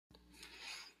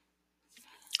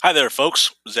Hi there,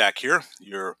 folks. Zach here,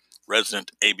 your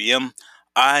resident ABM.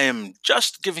 I am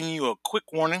just giving you a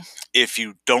quick warning. If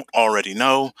you don't already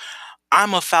know,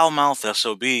 I'm a foul mouthed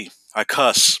SOB. I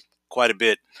cuss quite a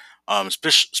bit,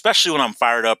 especially when I'm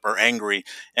fired up or angry.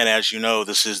 And as you know,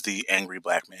 this is the Angry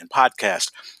Black Man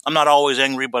podcast. I'm not always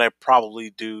angry, but I probably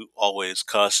do always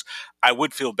cuss. I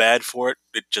would feel bad for it.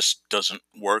 It just doesn't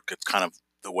work. It's kind of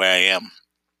the way I am.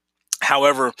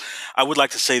 However, I would like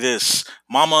to say this,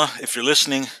 Mama, if you're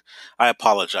listening, I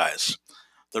apologize.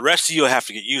 The rest of you have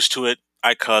to get used to it.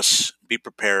 I cuss. Be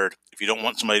prepared. If you don't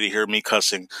want somebody to hear me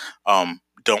cussing,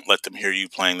 don't let them hear you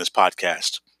playing this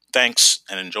podcast. Thanks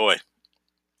and enjoy.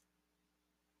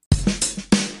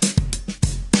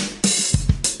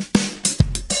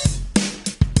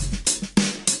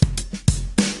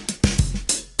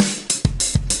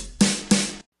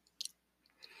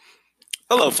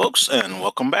 Hello, folks, and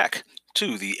welcome back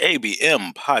to the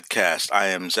ABM podcast. I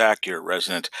am Zach, your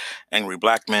resident angry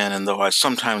black man, and though I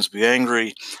sometimes be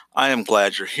angry, I am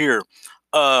glad you're here.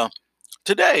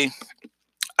 Today,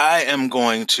 I am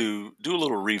going to do a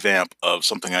little revamp of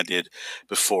something I did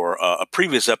before. A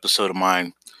previous episode of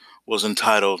mine was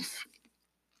entitled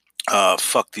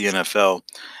Fuck the NFL.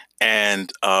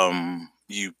 And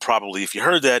you probably, if you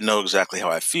heard that, know exactly how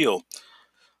I feel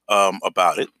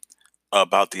about it,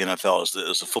 about the NFL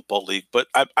as a football league. But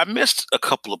I missed a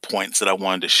couple of points that I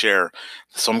wanted to share.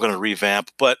 So I'm going to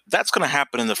revamp. But that's going to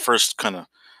happen in the first kind of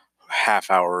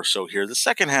half hour or so here. The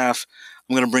second half,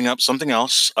 I'm going to bring up something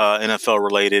else, NFL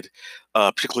related,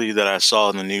 particularly that I saw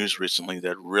in the news recently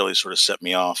that really sort of set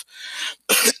me off.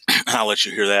 I'll let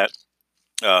you hear that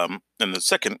in the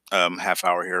second half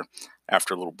hour here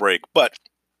after a little break. But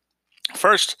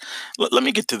first, let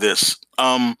me get to this.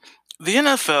 The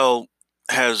NFL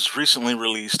has recently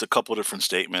released a couple of different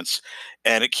statements,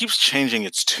 and it keeps changing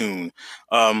its tune.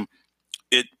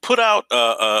 It put out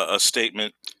a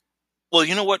statement. Well,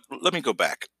 you know what? Let me go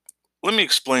back. Let me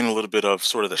explain a little bit of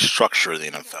sort of the structure of the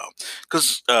NFL,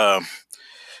 because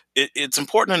it's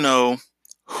important to know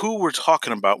who we're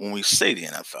talking about when we say the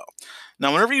NFL.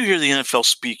 Now, whenever you hear the NFL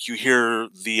speak, you hear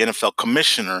the NFL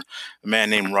commissioner, a man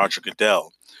named Roger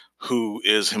Goodell, who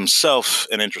is himself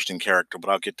an interesting character, but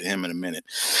I'll get to him in a minute.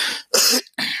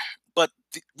 But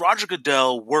Roger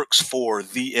Goodell works for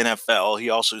the NFL. He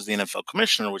also is the NFL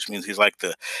commissioner, which means he's like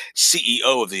the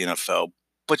CEO of the NFL.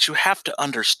 But you have to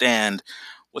understand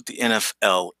what the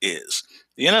NFL is.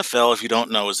 The NFL, if you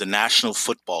don't know, is the National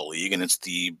Football League, and it's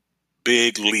the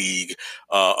big league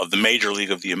of the major league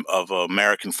of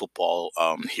American football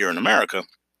here in America,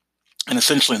 and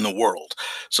essentially in the world.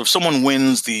 So if someone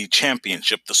wins the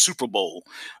championship, the Super Bowl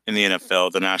in the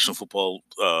NFL, the National Football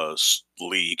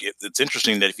League, it's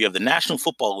interesting that if you have the National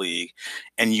Football League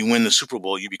and you win the Super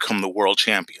Bowl, you become the world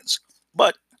champions.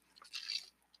 But,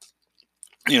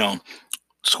 you know,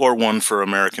 score one for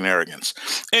American arrogance.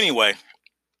 Anyway,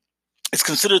 it's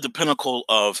considered the pinnacle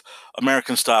of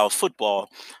American-style football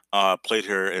played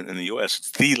here in the U.S.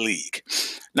 It's the league.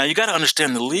 Now, you got to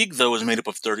understand the league, though, is made up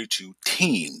of 32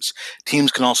 teams. Teams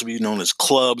can also be known as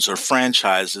clubs or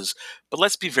franchises, but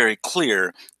let's be very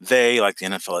clear. They, like the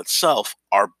NFL itself,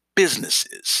 are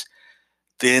businesses.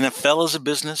 The NFL is a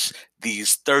business.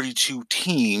 These 32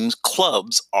 teams,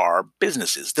 clubs, are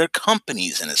businesses. They're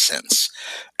companies in a sense.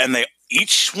 And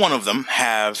each one of them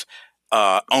have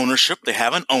ownership. They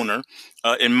have an owner.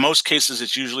 In most cases,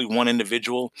 it's usually one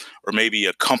individual or maybe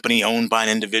a company owned by an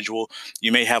individual.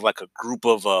 You may have like a group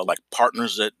of like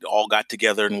partners that all got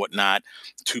together and whatnot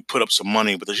to put up some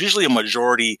money, but there's usually a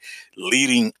majority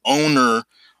leading owner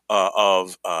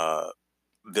of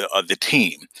the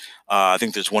team. I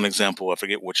think there's one example. I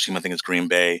forget which team. I think it's Green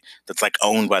Bay. That's like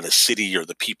owned by the city or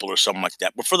the people or something like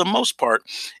that. But for the most part,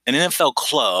 an NFL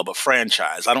club, a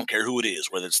franchise, I don't care who it is,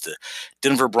 whether it's the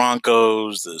Denver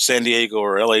Broncos, the San Diego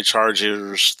or LA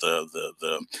Chargers,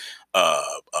 the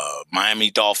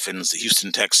Miami Dolphins, the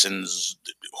Houston Texans,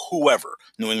 whoever,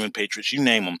 New England Patriots, you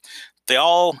name them, they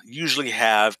all usually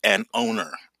have an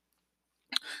owner.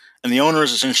 And the owner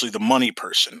is essentially the money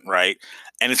person, right?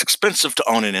 And it's expensive to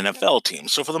own an NFL team.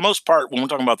 So for the most part, when we're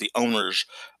talking about the owners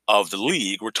of the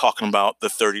league, we're talking about the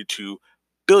 32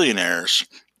 billionaires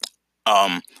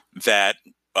that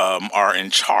are in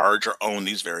charge or own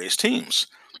these various teams.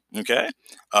 Okay?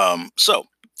 So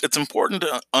it's important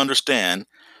to understand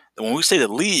that when we say the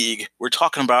league, we're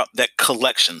talking about that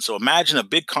collection. So imagine a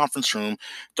big conference room,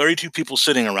 32 people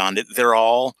sitting around it. They're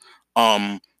all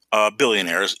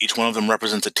billionaires. Each one of them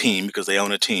represents a team because they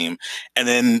own a team. And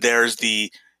then there's the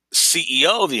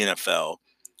CEO of the NFL,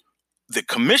 the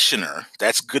commissioner.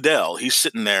 That's Goodell. He's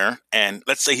sitting there, and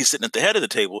let's say he's sitting at the head of the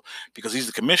table because he's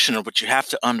the commissioner. But you have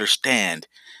to understand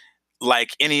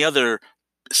like any other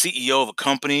CEO of a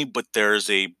company, but there's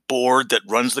a board that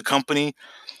runs the company.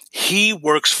 He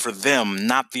works for them,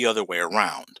 not the other way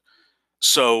around.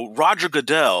 So Roger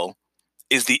Goodell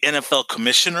is the NFL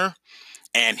commissioner,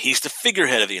 and he's the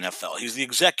figurehead of the NFL. He's the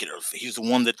executive. He's the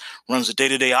one that runs the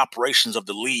day-to-day operations of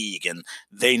the league, and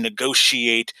they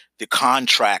negotiate the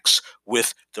contracts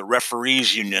with the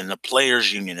referees union, the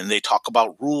players union, and they talk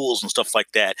about rules and stuff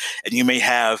like that. And you may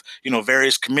have,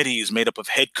 various committees made up of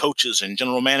head coaches and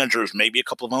general managers, maybe a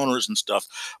couple of owners and stuff.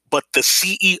 But the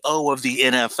CEO of the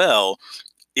NFL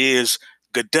is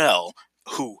Goodell,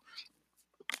 who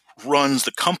runs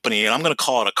the company, and I'm going to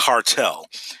call it a cartel.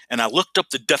 And I looked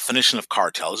up the definition of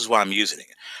cartel. This is why I'm using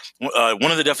it. One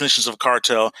of the definitions of a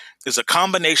cartel is a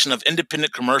combination of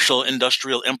independent commercial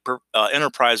industrial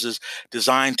enterprises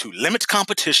designed to limit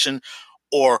competition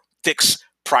or fix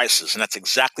prices. And that's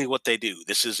exactly what they do.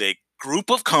 This is a group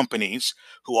of companies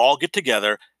who all get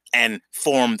together and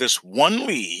form this one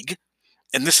league.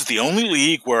 And this is the only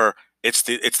league where it's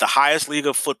the highest league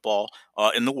of football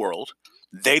in the world.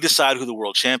 They decide who the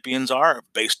world champions are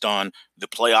based on the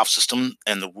playoff system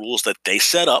and the rules that they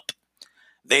set up.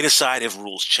 They decide if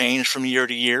rules change from year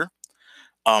to year.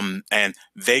 And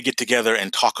they get together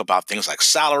and talk about things like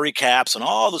salary caps and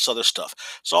all this other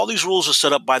stuff. So all these rules are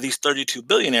set up by these 32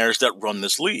 billionaires that run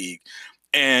this league.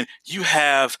 And you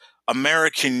have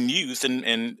American youth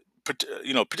and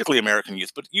particularly American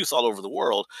youth, but youth all over the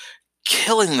world,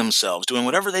 killing themselves, doing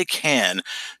whatever they can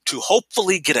to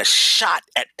hopefully get a shot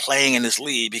at playing in this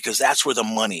league because that's where the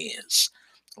money is,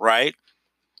 right?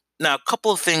 Now, a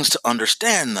couple of things to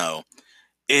understand, though,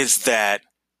 is that,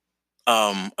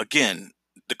 again,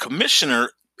 the commissioner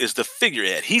is the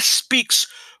figurehead. He speaks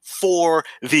for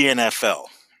the NFL,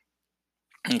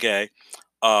 okay?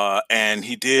 And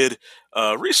he did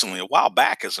recently, a while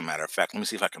back, as a matter of fact. Let me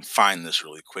see if I can find this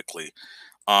really quickly.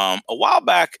 A while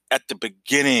back at the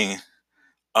beginning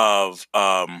of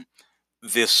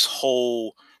this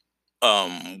whole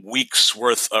week's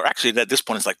worth, or actually at this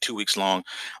point it's like 2 weeks long,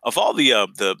 of all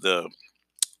the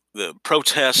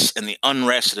protests and the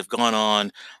unrest that have gone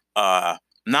on,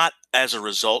 not as a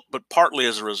result, but partly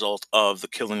as a result of the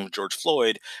killing of George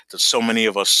Floyd, that so many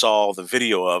of us saw the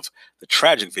video of, the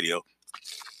tragic video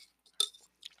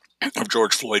of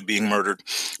George Floyd being murdered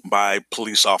by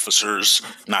police officers,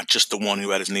 not just the one who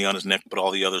had his knee on his neck, but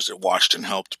all the others that watched and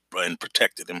helped and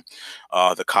protected him.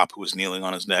 The cop who was kneeling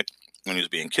on his neck when he was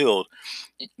being killed.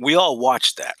 We all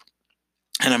watched that.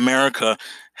 And America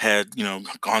had,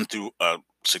 gone through a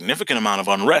significant amount of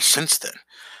unrest since then.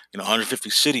 150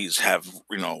 cities have,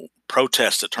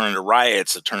 protests that turn into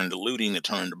riots, that turn into looting, that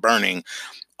turn into burning.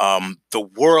 The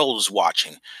world is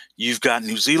watching. You've got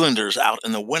New Zealanders out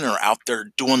in the winter out there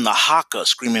doing the haka,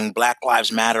 screaming Black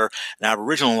Lives Matter and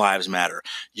Aboriginal Lives Matter.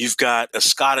 You've got a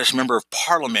Scottish member of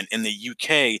Parliament in the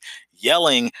UK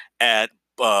yelling at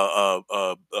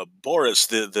Boris,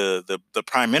 the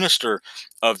Prime Minister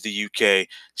of the UK,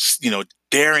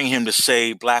 daring him to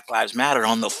say Black Lives Matter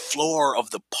on the floor of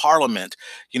the Parliament.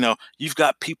 You've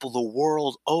got people the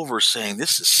world over saying,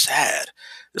 this is sad.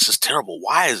 This is terrible.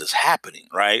 Why is this happening,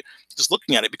 right? Just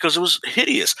looking at it, because it was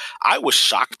hideous. I was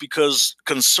shocked because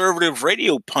conservative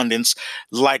radio pundits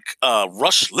like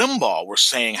Rush Limbaugh were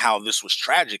saying how this was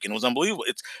tragic and it was unbelievable.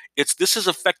 This has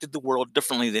affected the world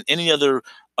differently than any other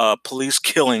police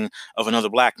killing of another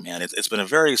black man. It's been a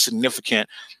very significant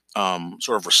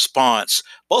sort of response,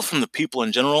 both from the people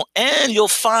in general, and you'll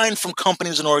find from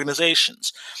companies and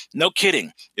organizations. No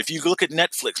kidding. If you look at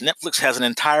Netflix, Netflix has an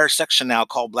entire section now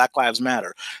called Black Lives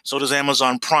Matter. So does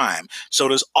Amazon Prime. So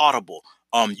does Audible.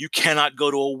 You cannot go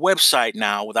to a website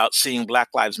now without seeing Black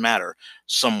Lives Matter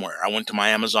somewhere. I went to my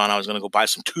Amazon. I was going to go buy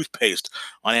some toothpaste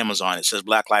on Amazon. It says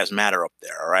Black Lives Matter up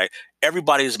there. All right.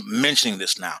 Everybody's mentioning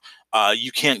this now.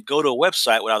 You can't go to a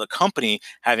website without a company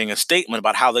having a statement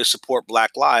about how they support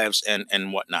Black lives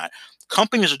and whatnot.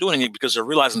 Companies are doing it because they're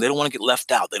realizing they don't want to get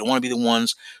left out. They don't want to be the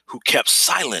ones who kept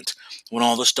silent when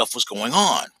all this stuff was going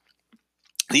on.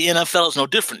 The NFL is no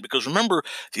different, because remember,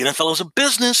 the NFL is a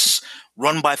business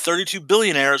run by 32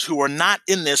 billionaires who are not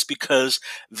in this because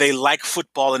they like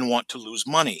football and want to lose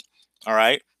money. All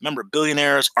right. Remember,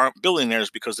 billionaires aren't billionaires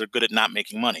because they're good at not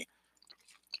making money.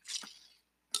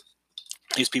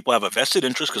 These people have a vested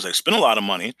interest because they spend a lot of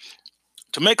money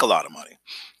to make a lot of money.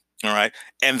 All right.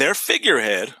 And their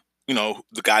figurehead,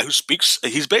 the guy who speaks,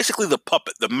 he's basically the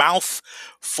puppet, the mouth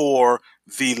for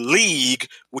the league,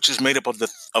 which is made up of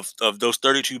of those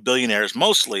 32 billionaires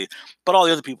mostly, but all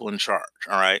the other people in charge.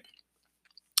 All right.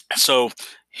 So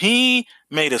he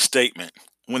made a statement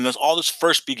when all this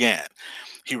first began.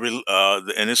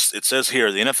 It says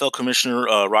here the NFL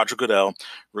Commissioner Roger Goodell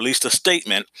released a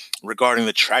statement regarding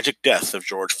the tragic death of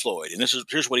George Floyd, and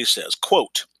here's what he says: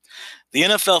 "Quote: The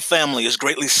NFL family is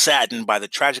greatly saddened by the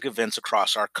tragic events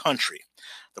across our country.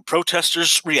 The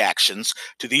protesters' reactions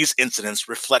to these incidents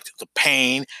reflect the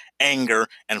pain, anger,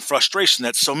 and frustration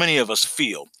that so many of us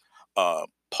feel."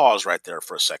 Pause right there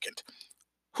for a second.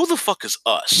 Who the fuck is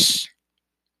us?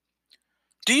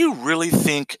 Do you really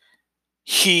think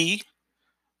he,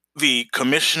 the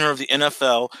commissioner of the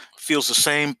NFL, feels the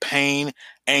same pain,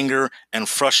 anger, and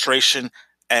frustration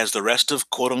as the rest of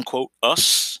quote unquote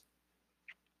us?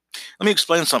 Let me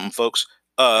explain something, folks.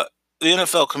 The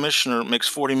NFL commissioner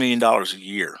makes $40 million a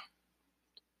year.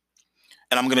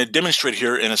 And I'm going to demonstrate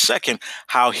here in a second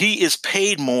how he is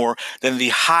paid more than the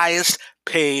highest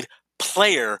paid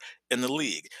player in the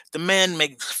league. The man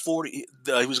makes he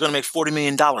was going to make $40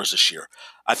 million this year.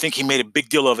 I think he made a big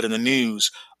deal of it in the news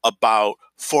about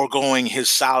foregoing his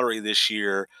salary this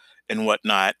year and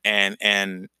whatnot, and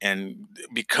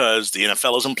because the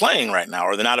NFL isn't playing right now,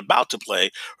 or they're not about to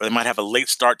play, or they might have a late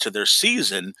start to their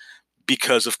season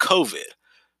because of COVID.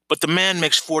 But the man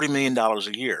makes $40 million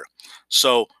a year.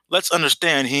 So let's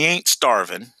understand he ain't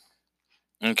starving.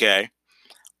 Okay.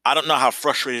 I don't know how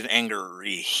frustrated and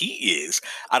angry he is.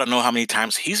 I don't know how many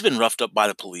times he's been roughed up by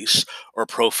the police or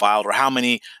profiled, or how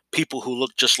many people who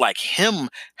look just like him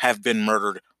have been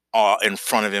murdered in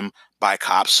front of him by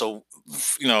cops. So,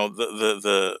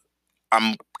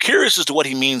 I'm curious as to what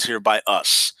he means here by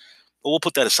us. But we'll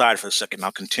put that aside for a second.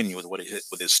 I'll continue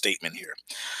with his statement here.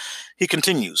 He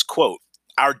continues, quote,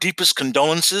 "Our deepest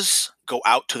condolences go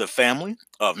out to the family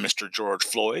of Mr. George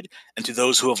Floyd and to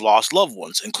those who have lost loved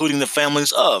ones, including the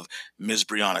families of Ms.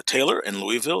 Breonna Taylor in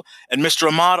Louisville and Mr.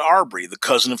 Ahmaud Arbery, the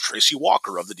cousin of Tracy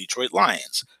Walker of the Detroit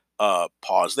Lions."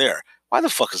 Pause there. Why the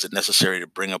fuck is it necessary to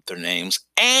bring up their names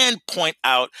and point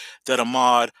out that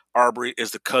Ahmaud Arbery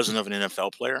is the cousin of an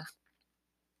NFL player?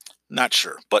 Not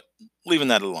sure, but leaving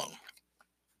that alone.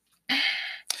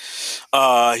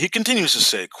 He continues to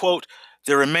say, quote,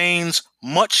 "There remains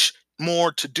much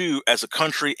more to do as a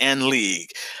country and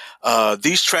league.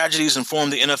 These tragedies inform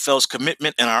the NFL's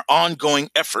commitment and our ongoing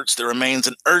efforts. There remains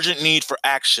an urgent need for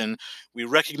action. We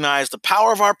recognize the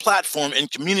power of our platform in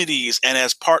communities, and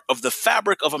as part of the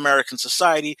fabric of American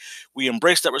society, we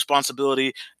embrace that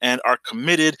responsibility and are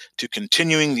committed to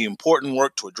continuing the important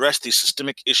work to address these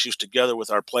systemic issues together with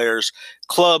our players,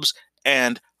 clubs,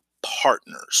 and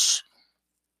partners."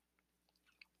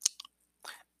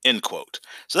 End quote.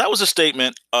 So that was a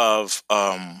statement of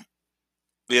the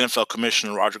NFL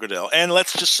Commissioner Roger Goodell, and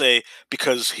let's just say,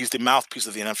 because he's the mouthpiece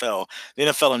of the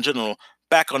NFL in general,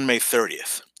 back on May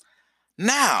 30th.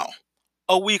 Now,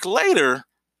 a week later,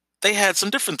 they had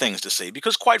some different things to say,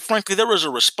 because quite frankly, there was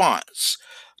a response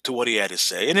to what he had to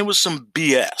say, and it was some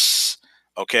BS.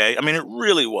 Okay, I mean, it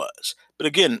really was. But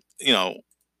again,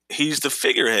 he's the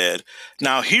figurehead.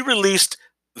 Now, he released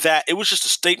that it was just a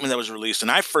statement that was released,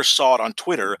 and I first saw it on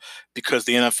Twitter because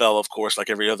the NFL, of course, like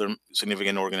every other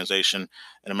significant organization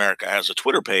in America, has a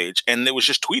Twitter page, and it was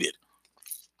just tweeted.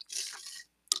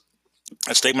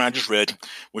 That statement I just read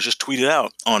was just tweeted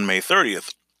out on May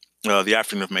 30th, the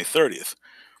afternoon of May 30th.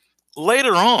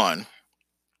 Later on,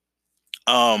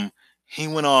 he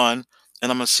went on, and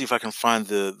I'm going to see if I can find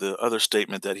the other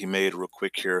statement that he made real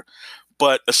quick here.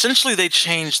 But essentially, they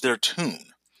changed their tune.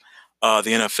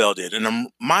 The NFL did. And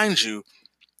mind you,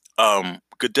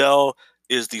 Goodell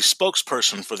is the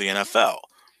spokesperson for the NFL.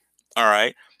 All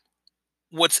right.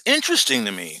 What's interesting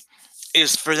to me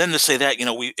is for them to say that,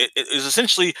 it is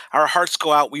essentially our hearts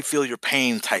go out, we feel your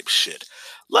pain type shit.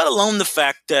 Let alone the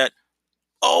fact that,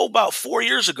 about 4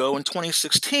 years ago in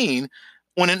 2016,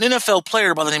 when an NFL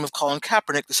player by the name of Colin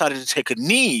Kaepernick decided to take a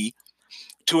knee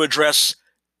to address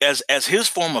as his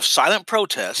form of silent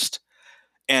protest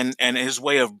and his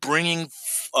way of bringing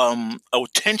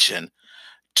attention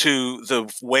to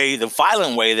the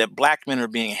violent way that black men are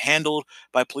being handled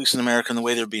by police in America and the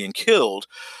way they're being killed.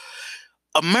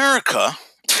 America,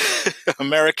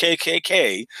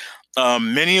 KKK,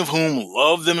 many of whom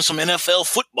love them some NFL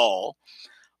football,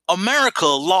 America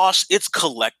lost its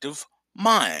collective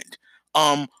mind.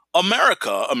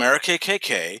 America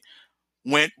KKK,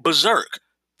 went berserk.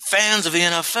 Fans of the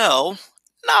NFL,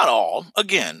 not all,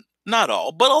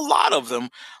 but a lot of them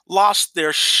lost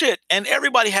their shit, and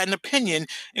everybody had an opinion,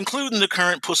 including the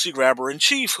current pussy grabber in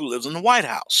chief who lives in the White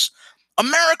House.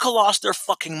 America lost their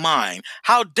fucking mind.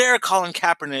 How dare Colin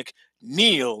Kaepernick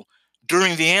kneel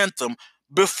during the anthem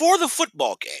before the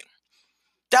football game?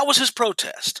 That was his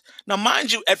protest. Now,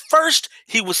 mind you, at first,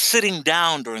 he was sitting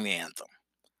down during the anthem.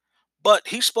 But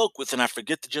he spoke with, and I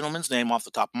forget the gentleman's name off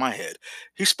the top of my head.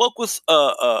 He spoke with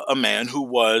a man who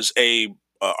was a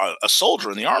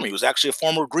soldier in the army. He was actually a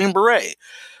former Green Beret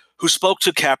who spoke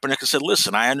to Kaepernick and said,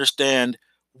 "Listen, I understand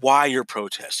why you're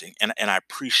protesting, and I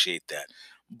appreciate that.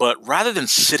 But rather than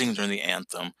sitting during the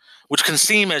anthem, which can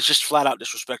seem as just flat out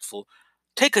disrespectful,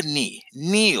 take a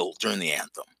kneel during the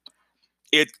anthem.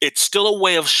 It's still a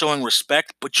way of showing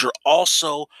respect, but you're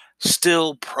also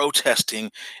still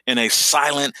protesting in a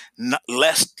silent,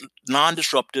 less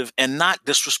non-disruptive, and not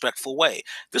disrespectful way."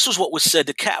 This was what was said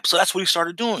to Cap, so that's what he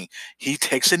started doing. He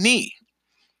takes a knee.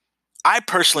 I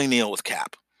personally kneel with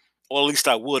Cap. Well, at least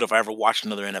I would if I ever watched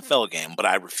another NFL game, but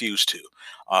I refuse to.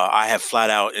 I have flat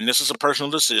out, and this is a personal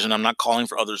decision. I'm not calling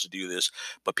for others to do this,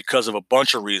 but because of a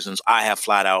bunch of reasons, I have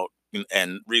flat out,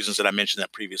 and reasons that I mentioned in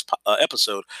that previous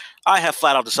episode, I have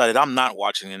flat out decided I'm not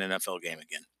watching an NFL game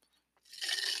again.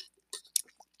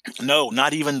 No,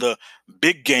 not even the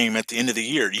big game at the end of the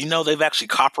year. You know, they've actually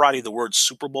copyrighted the word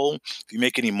Super Bowl. If you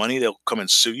make any money, they'll come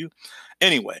and sue you.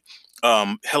 Anyway,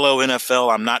 hello NFL.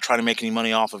 I'm not trying to make any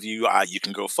money off of you. You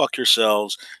can go fuck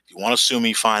yourselves. If you want to sue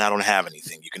me, fine. I don't have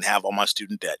anything. You can have all my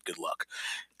student debt. Good luck.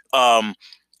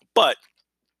 But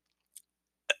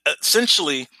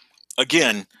essentially,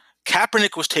 again,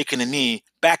 Kaepernick was taking a knee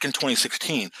back in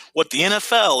 2016. What the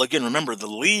NFL, again, remember, the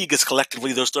league is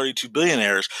collectively those 32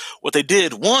 billionaires. What they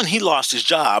did, one, he lost his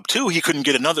job. Two, he couldn't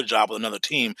get another job with another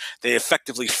team. They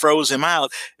effectively froze him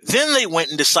out. Then they went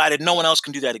and decided no one else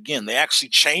can do that again. They actually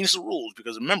changed the rules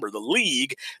because, remember, the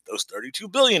league, those 32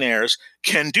 billionaires,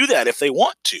 can do that if they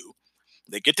want to.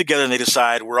 They get together and they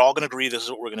decide, we're all going to agree this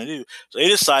is what we're going to do. So they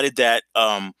decided that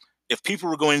if people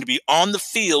were going to be on the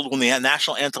field when the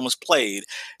national anthem was played,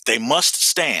 they must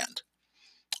stand.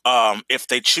 If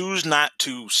they choose not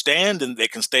to stand, then they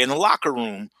can stay in the locker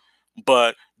room,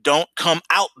 but don't come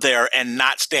out there and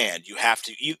not stand. You have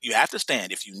to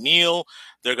stand. If you kneel,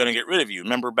 they're going to get rid of you.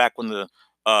 Remember back when the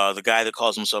guy that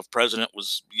calls himself president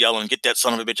was yelling, "Get that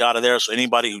son of a bitch out of there." So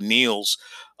anybody who kneels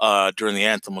during the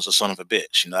anthem was a son of a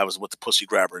bitch. You know, that was what the pussy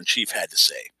grabber in chief had to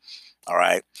say. All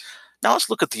right. Now let's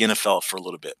look at the NFL for a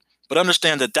little bit. But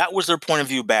understand that that was their point of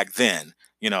view back then,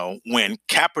 you know, when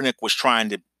Kaepernick was trying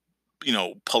to, you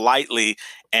know, politely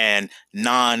and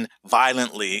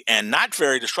non-violently and not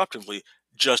very disruptively,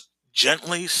 just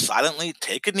gently, silently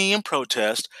take a knee in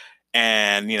protest.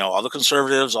 And, you know, all the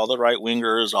conservatives, all the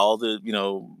right-wingers, all the, you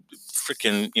know,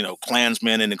 freaking, you know,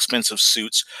 Klansmen in expensive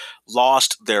suits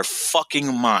lost their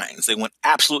fucking minds. They went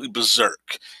absolutely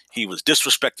berserk. He was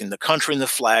disrespecting the country and the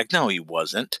flag. No, he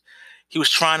wasn't. He was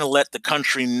trying to let the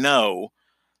country know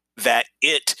that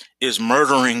it is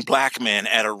murdering black men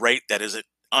at a rate that is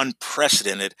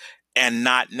unprecedented and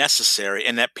not necessary,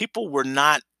 and that people were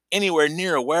not anywhere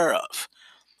near aware of.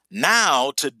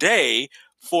 Now, today,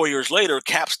 4 years later,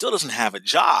 Cap still doesn't have a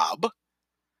job,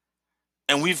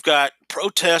 and we've got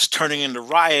protests turning into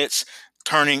riots,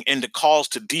 turning into calls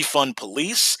to defund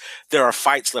police. There are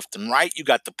fights left and right. You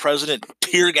got the president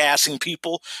tear gassing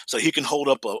people so he can hold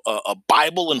up a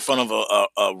Bible in front of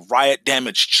a riot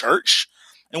damaged church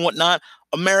and whatnot.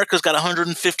 America's got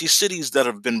 150 cities that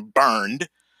have been burned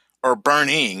or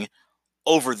burning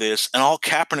over this. And all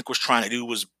Kaepernick was trying to do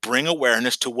was bring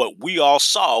awareness to what we all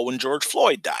saw when George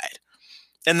Floyd died.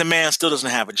 And the man still doesn't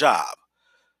have a job.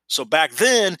 So back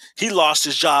then, he lost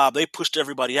his job. They pushed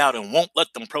everybody out and won't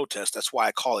let them protest. That's why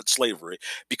I call it slavery,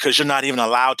 because you're not even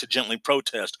allowed to gently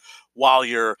protest while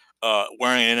you're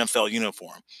wearing an NFL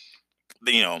uniform.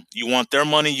 You know, you want their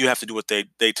money, you have to do what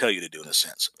they tell you to do in a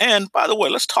sense. And by the way,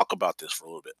 let's talk about this for a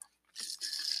little bit.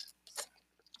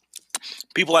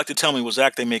 People like to tell me, well,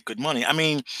 Zach, they make good money. I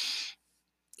mean,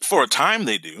 for a time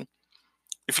they do.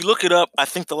 If you look it up, I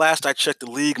think the last I checked, the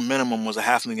league minimum was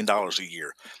 $500,000 a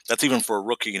year. That's even for a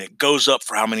rookie, and it goes up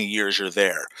for how many years you're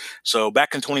there. So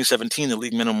back in 2017, the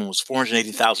league minimum was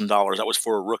 $480,000. That was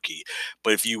for a rookie.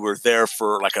 But if you were there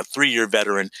for like a 3-year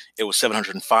veteran, it was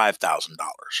 $705,000,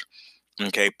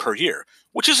 okay, per year,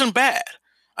 which isn't bad.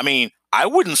 I mean, I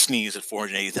wouldn't sneeze at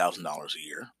 $480,000 a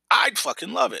year. I'd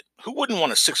fucking love it. Who wouldn't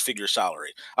want a 6-figure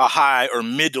salary, a high or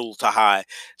middle to high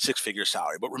 6-figure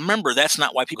salary? But remember, that's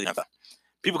not why people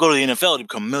go to the NFL to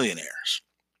become millionaires.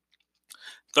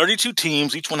 32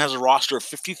 teams, each one has a roster of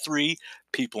 53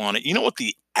 people on it. You know what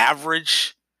the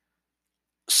average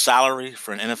salary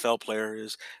for an NFL player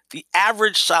is? The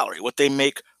average salary, what they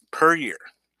make per year.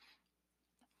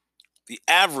 The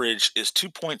average is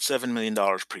 $2.7 million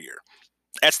per year.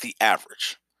 That's the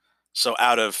average. So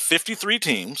out of 32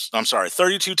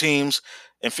 teams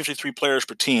and 53 players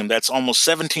per team, that's almost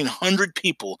 1,700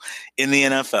 people in the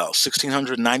NFL,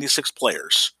 1,696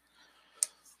 players.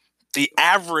 The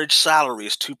average salary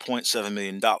is $2.7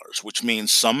 million, which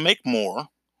means some make more,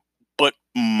 but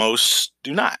most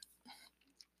do not.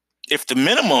 If the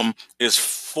minimum is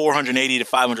 $480,000 to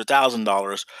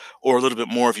 $500,000, or a little bit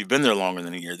more if you've been there longer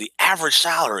than a year, the average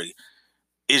salary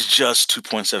is just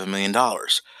 $2.7 million.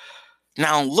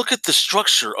 Now, look at the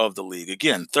structure of the league.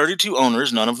 Again, 32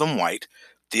 owners, none of them white.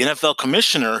 The NFL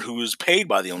commissioner, who is paid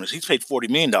by the owners, he's paid $40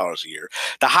 million a year.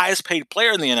 The highest paid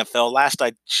player in the NFL, last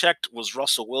I checked, was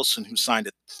Russell Wilson, who signed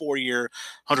a 4-year,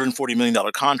 $140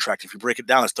 million contract. If you break it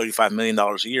down, it's $35 million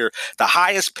a year. The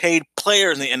highest paid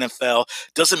player in the NFL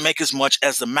doesn't make as much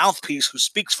as the mouthpiece who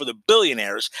speaks for the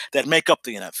billionaires that make up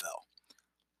the NFL.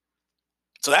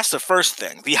 So that's the first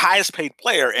thing. The highest paid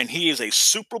player, and he is a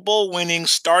Super Bowl winning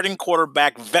starting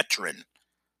quarterback veteran.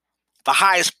 The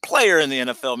highest player in the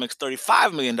NFL makes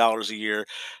 $35 million a year.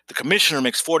 The commissioner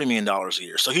makes $40 million a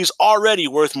year. So he's already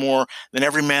worth more than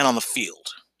every man on the field.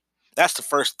 That's the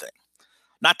first thing.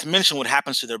 Not to mention what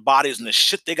happens to their bodies and the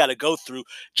shit they got to go through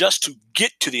just to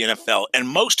get to the NFL. And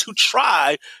most who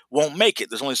try won't make it.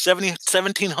 There's only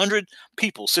 1,700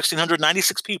 people,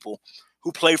 1,696 people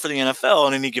who play for the NFL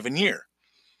in any given year.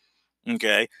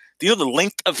 Okay. The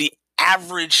length of the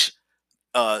average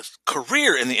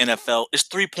career in the NFL is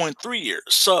 3.3 years.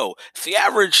 So if the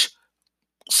average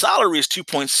salary is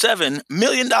 $2.7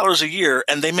 million a year,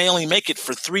 and they may only make it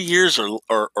for 3 years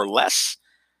or less,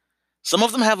 some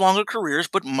of them have longer careers,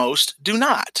 but most do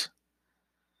not.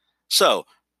 So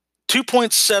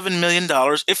 $2.7 million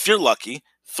if you're lucky,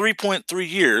 3.3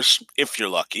 years if you're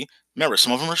lucky. Remember,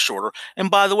 some of them are shorter. And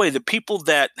by the way, the people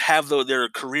that have their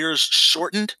careers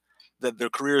shortened, that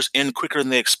their careers end quicker than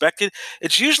they expected,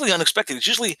 it's usually unexpected. It's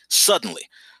usually suddenly.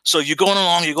 So you're going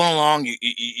along,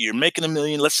 you're making $1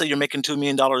 million. Let's say you're making $2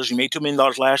 million. You made $2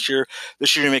 million last year.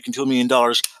 This year you're making $2 million.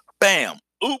 Bam.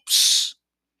 Oops.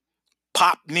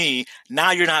 Pop knee. Now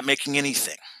you're not making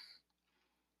anything.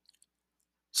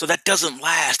 So that doesn't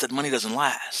last. That money doesn't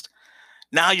last.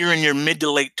 Now you're in your mid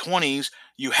to late 20s.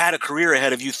 You had a career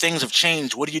ahead of you. Things have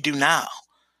changed. What do you do now?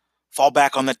 Fall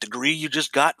back on that degree you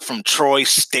just got from Troy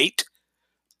State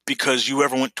because you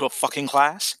ever went to a fucking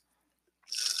class?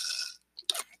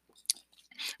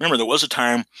 Remember, there was a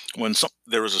time when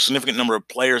there was a significant number of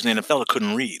players in the NFL that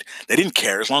couldn't read. They didn't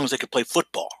care as long as they could play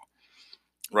football,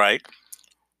 right?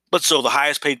 But so the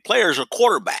highest paid players are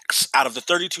quarterbacks. Out of the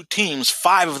 32 teams,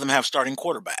 5 of them have starting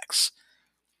quarterbacks.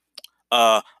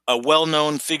 A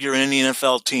well-known figure in any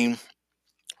NFL team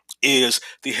is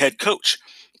the head coach.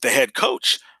 The head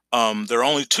coach, there are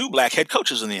only 2 black head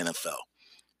coaches in the NFL.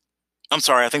 I'm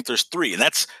sorry, I think there's 3, and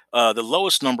that's the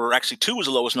lowest number. Actually, 2 was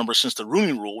the lowest number since the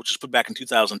Rooney Rule, which was put back in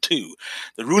 2002.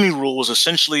 The Rooney Rule was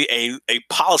essentially a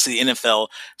policy the NFL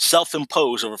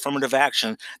self-imposed of affirmative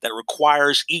action that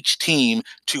requires each team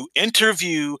to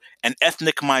interview an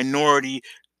ethnic minority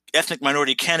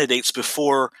candidates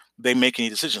before they make any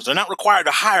decisions. They're not required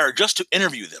to hire, just to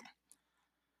interview them.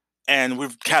 And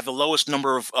we've had the lowest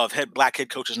number of black head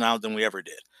coaches now than we ever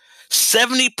did.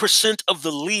 70% of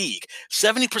the league,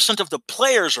 70% of the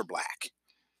players are black.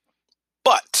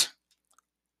 But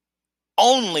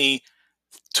only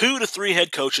 2 to 3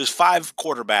 head coaches, 5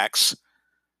 quarterbacks,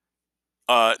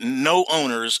 no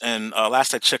owners, and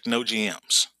last I checked, no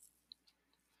GMs.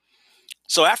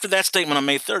 So after that statement on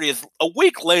May 30th, a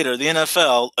week later, the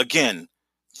NFL, again,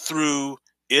 through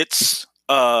its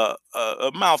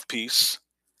mouthpiece,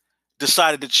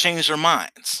 decided to change their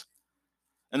minds.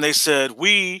 And they said,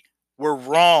 we were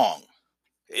wrong.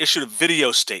 They issued a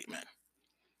video statement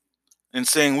and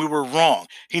saying we were wrong.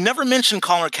 He never mentioned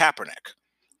Colin Kaepernick,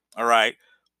 all right?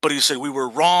 But he said we were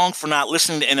wrong for not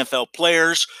listening to NFL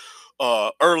players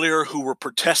earlier who were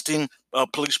protesting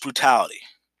police brutality.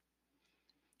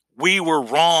 We were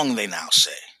wrong, they now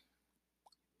say.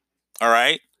 All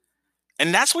right?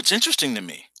 And that's what's interesting to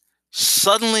me.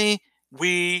 Suddenly,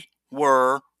 we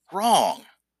were wrong.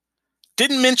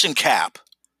 Didn't mention Cap.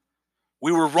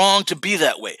 We were wrong to be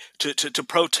that way, to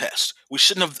protest. We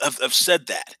shouldn't have said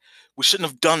that. We shouldn't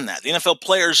have done that. The NFL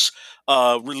players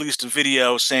released a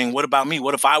video saying, what about me?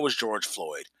 What if I was George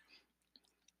Floyd?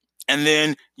 And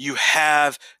then you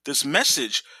have this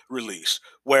message released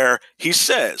where he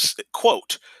says,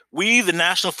 quote, we, the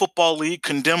National Football League,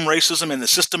 condemn racism and the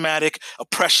systematic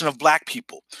oppression of black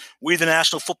people. We, the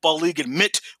National Football League,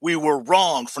 admit we were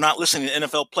wrong for not listening to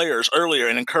NFL players earlier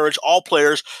and encourage all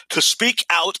players to speak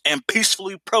out and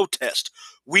peacefully protest.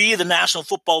 We, the National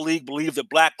Football League, believe that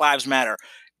Black Lives Matter.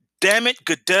 Damn it,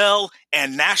 Goodell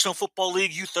and National Football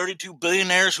League, you 32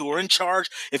 billionaires who are in charge,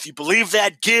 if you believe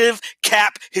that, give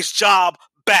Cap his job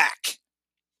back.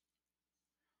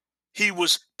 He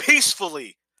was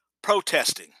peacefully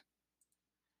protesting.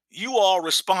 You all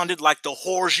responded like the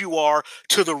whores you are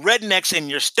to the rednecks in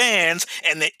your stands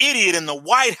and the idiot in the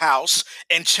White House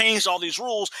and changed all these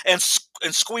rules and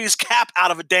squeezed Cap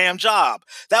out of a damn job.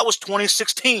 That was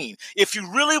 2016. If you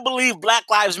really believe Black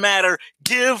Lives Matter,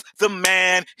 give the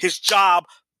man his job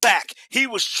back. He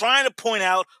was trying to point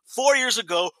out 4 years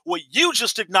ago what you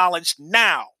just acknowledged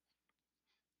now.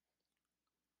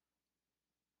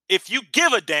 If you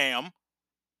give a damn,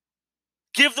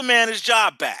 give the man his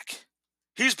job back.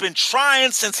 He's been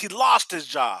trying since he lost his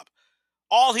job.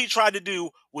 All he tried to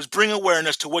do was bring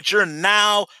awareness to what you're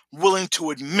now willing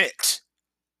to admit.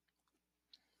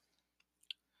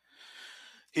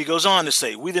 He goes on to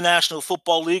say, we, the National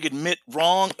Football League, admit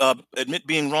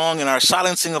being wrong in our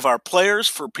silencing of our players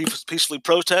for peacefully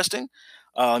protesting.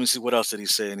 Let me see, what else did he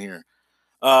say in here?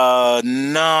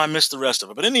 No, I missed the rest of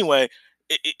it. But anyway,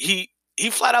 he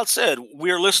flat out said,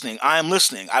 we're listening. I am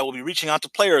listening. I will be reaching out to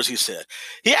players, he said.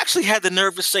 He actually had the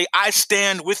nerve to say, I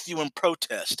stand with you in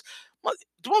protest.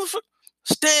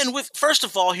 Stand with. First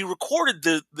of all, he recorded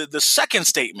the second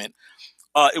statement.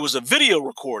 It was a video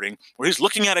recording where he's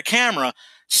looking at a camera,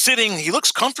 sitting. He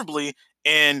looks comfortably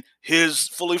in his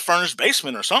fully furnished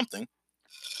basement or something,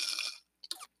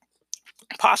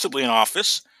 possibly an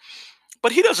office.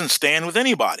 But he doesn't stand with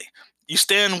anybody. You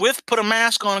stand with, put a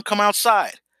mask on, and come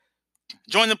outside.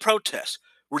 Join the protest.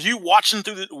 Were you walking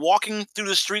through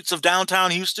the streets of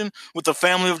downtown Houston with the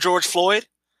family of George Floyd?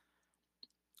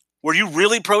 Were you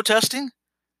really protesting?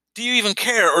 Do you even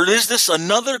care? Or is this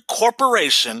another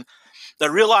corporation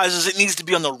that realizes it needs to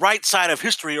be on the right side of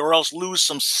history or else lose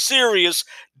some serious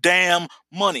damn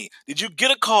money? Did you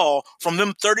get a call from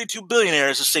them 32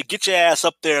 billionaires to say, get your ass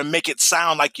up there and make it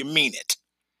sound like you mean it?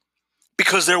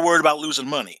 Because they're worried about losing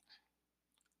money.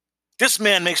 This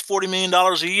man makes $40 million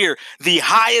a year. The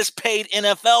highest paid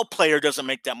NFL player doesn't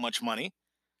make that much money,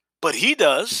 but he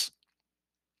does.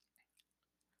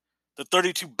 The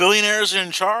 32 billionaires are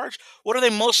in charge. What are they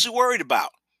mostly worried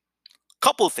about?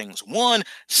 Couple of things. One,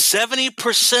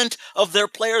 70% of their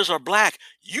players are black.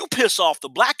 You piss off the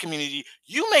black community,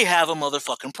 you may have a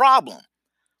motherfucking problem.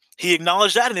 He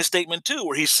acknowledged that in his statement too,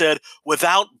 where he said,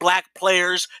 without black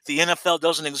players, the NFL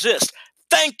doesn't exist.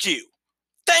 Thank you.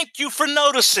 Thank you for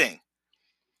noticing.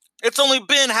 It's only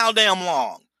been how damn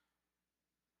long?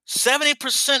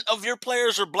 70% of your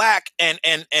players are black, and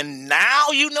now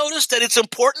you notice that it's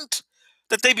important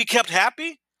that they be kept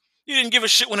happy? You didn't give a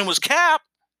shit when it was Cap.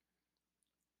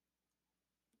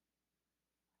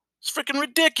 It's freaking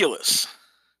ridiculous.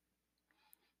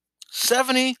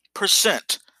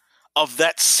 70% of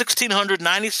that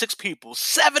 1,696 people,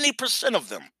 70% of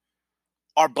them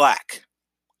are black.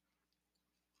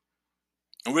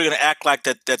 And we're going to act like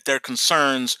that their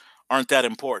concerns aren't that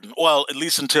important. Well, at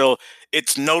least until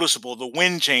it's noticeable, the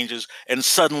wind changes, and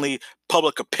suddenly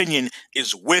public opinion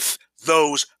is with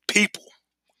those people.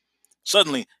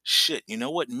 Suddenly, shit, you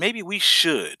know what? Maybe we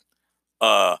should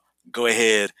go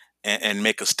ahead and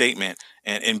make a statement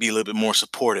and be a little bit more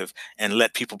supportive and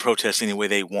let people protest any way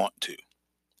they want to.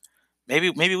 Maybe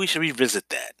we should revisit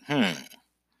that.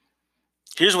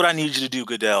 Here's what I need you to do,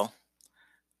 Goodell.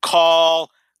 Call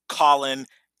Colin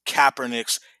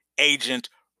Kaepernick's agent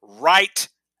right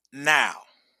now.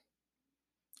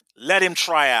 Let him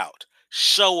try out.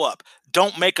 Show up.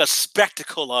 Don't make a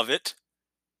spectacle of it.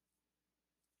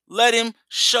 Let him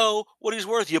show what he's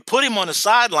worth. You put him on the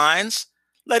sidelines.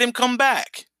 Let him come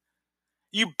back.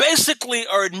 You basically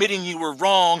are admitting you were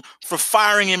wrong for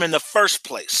firing him in the first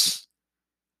place.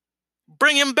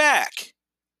 Bring him back.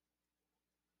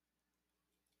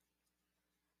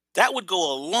 That would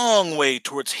go a long way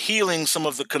towards healing some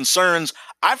of the concerns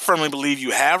I firmly believe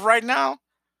you have right now.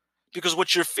 Because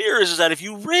what your fear is that if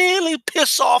you really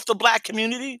piss off the black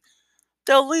community,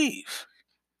 they'll leave.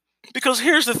 Because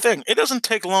here's the thing. It doesn't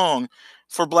take long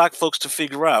for black folks to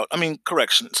figure out. I mean,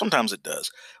 correction, sometimes it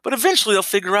does. But eventually they'll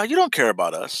figure out you don't care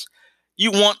about us.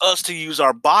 You want us to use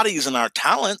our bodies and our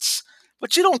talents,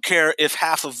 but you don't care if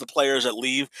half of the players that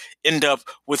leave end up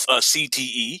with a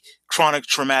CTE, chronic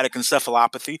traumatic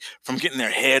encephalopathy, from getting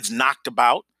their heads knocked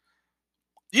about.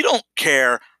 You don't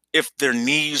care if their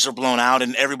knees are blown out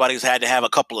and everybody's had to have a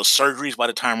couple of surgeries by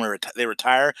the time they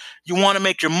retire. You want to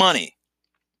make your money.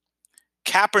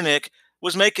 Kaepernick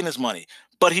was making his money,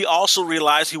 but he also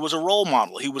realized he was a role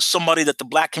model. He was somebody that the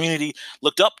black community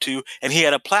looked up to, and he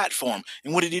had a platform.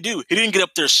 And what did he do? He didn't get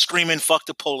up there screaming, fuck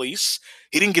the police.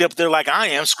 He didn't get up there like I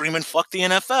am screaming, fuck the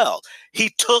NFL. He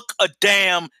took a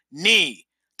damn knee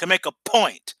to make a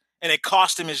point, and it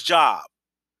cost him his job.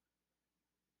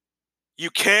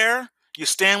 You care? You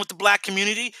stand with the black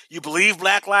community. You believe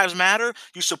Black Lives Matter.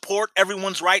 You support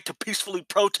everyone's right to peacefully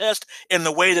protest in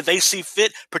the way that they see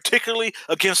fit, particularly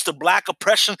against the black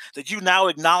oppression that you now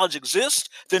acknowledge exists.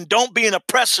 Then don't be an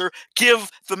oppressor.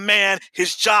 Give the man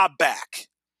his job back.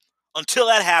 Until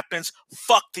that happens,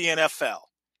 fuck the NFL.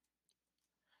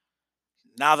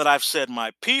 Now that I've said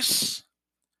my piece,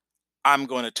 I'm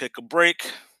going to take a break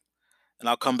and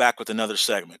I'll come back with another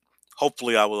segment.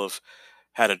 Hopefully, I will have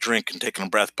had a drink and taken a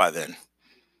breath by then.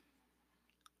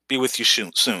 Be with you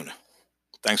soon.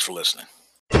 Thanks for listening.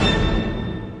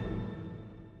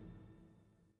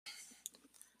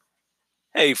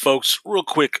 Hey, folks, real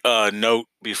quick note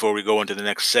before we go into the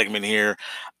next segment here.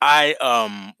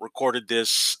 I recorded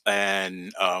this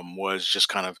and was just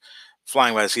kind of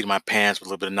flying by the seat of my pants with a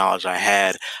little bit of knowledge I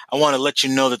had. I want to let you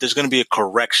know that there's going to be a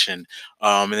correction.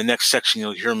 In the next section,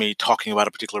 you'll hear me talking about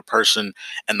a particular person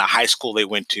and the high school they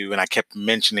went to, and I kept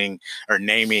mentioning or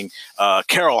naming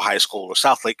Carroll High School or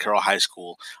South Lake Carroll High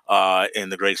School in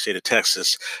the great state of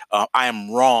Texas. I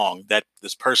am wrong that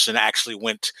this person actually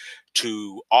went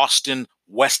to Austin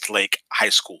Westlake High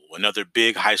School, another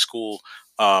big high school,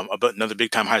 another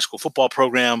big time high school football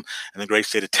program in the great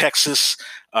state of Texas.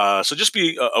 So just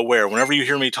be aware whenever you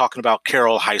hear me talking about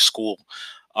Carroll High School,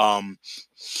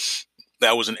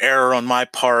 that was an error on my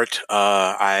part.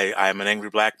 I'm an angry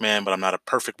black man, but I'm not a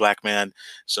perfect black man.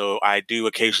 So I do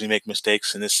occasionally make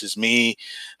mistakes. And this is me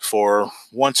for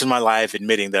once in my life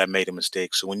admitting that I made a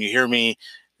mistake. So when you hear me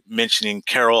mentioning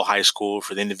Carroll High School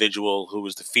for the individual who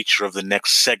was the feature of the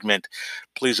next segment,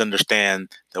 please understand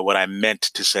that what I meant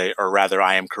to say, or rather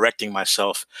I am correcting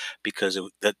myself, because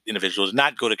that individual did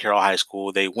not go to Carroll High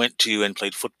School. They went to and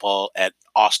played football at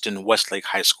Austin Westlake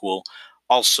High School,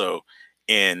 also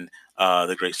in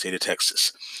the great state of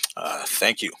Texas.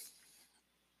 Thank you.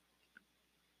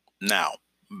 Now,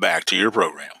 back to your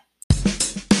program.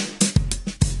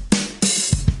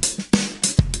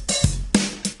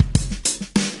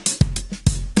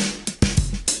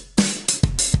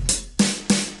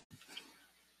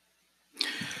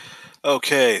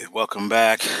 Okay, welcome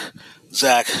back.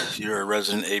 Zach, you're a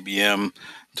resident ABM.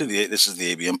 This is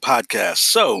the ABM podcast.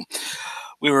 So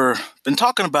we been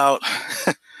talking about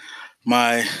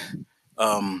my,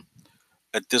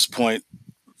 at this point,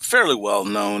 fairly well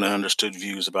known and understood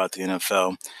views about the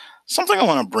NFL. Something I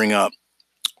want to bring up.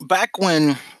 Back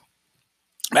in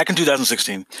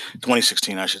 2016,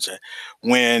 I should say,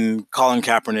 when Colin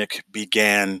Kaepernick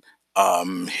began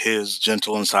his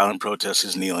gentle and silent protest,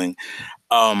 his kneeling,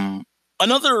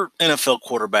 another NFL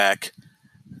quarterback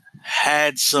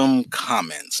had some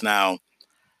comments. Now,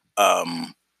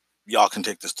 y'all can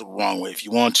take this the wrong way if you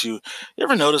want to. You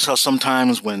ever notice how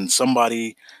sometimes when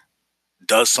somebody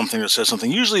does something or says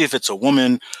something, usually if it's a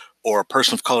woman or a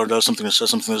person of color does something or says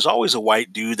something, there's always a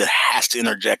white dude that has to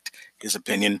interject his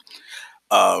opinion.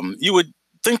 You would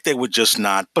think they would just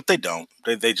not, but they don't.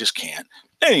 They just can't.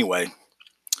 Anyway,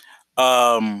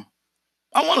 I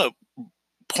want to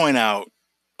point out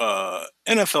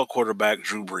NFL quarterback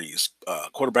Drew Brees,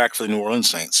 quarterback for the New Orleans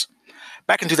Saints,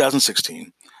 back in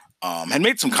 2016, had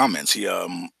made some comments. He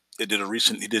did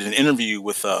an interview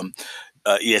with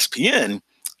ESPN,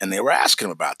 and they were asking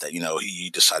him about that. He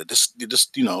decided because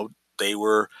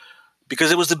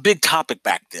it was the big topic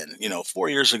back then, 4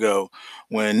 years ago,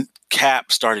 when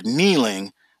Cap started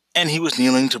kneeling, and he was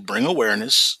kneeling to bring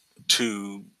awareness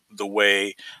to the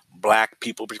way black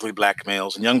people, particularly black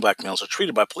males and young black males, are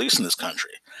treated by police in this country.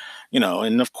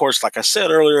 And of course, like I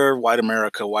said earlier, white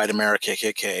America,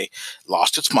 KKK,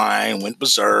 lost its mind, went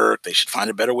berserk. They should find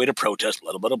a better way to protest,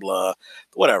 blah, blah, blah, blah,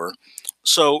 whatever.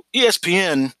 So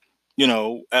ESPN,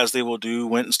 as they will do,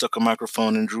 went and stuck a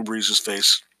microphone in Drew Brees'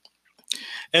 face.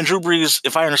 And Drew Brees,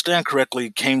 if I understand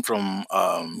correctly, came from,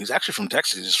 he's actually from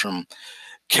Texas. He's from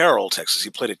Carroll, Texas. He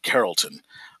played at Carrollton.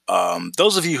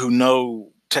 Those of you who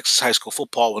know Texas high school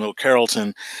football will know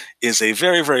Carrollton is a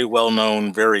very, very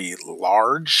well-known, very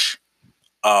large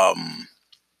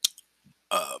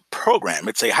program.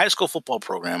 It's a high school football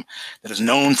program that is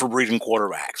known for breeding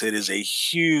quarterbacks. It is a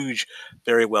huge,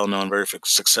 very well-known, very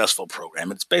successful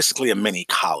program. It's basically a mini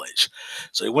college.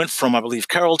 So he went from, I believe,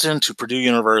 Carrollton to Purdue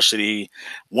University,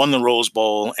 won the Rose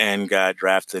Bowl, and got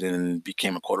drafted and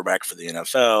became a quarterback for the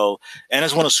NFL, and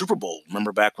has won a Super Bowl.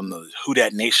 Remember back when the Who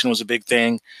Dat Nation was a big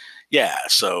thing? Yeah,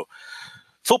 so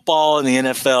football in the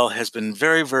NFL has been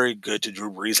very, very good to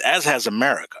Drew Brees, as has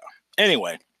America.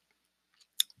 Anyway,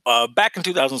 back in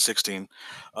 2016,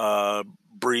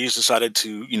 Brees decided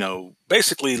to,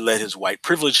 basically let his white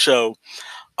privilege show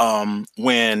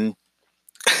when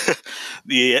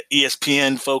the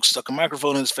ESPN folks stuck a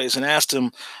microphone in his face and asked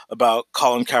him about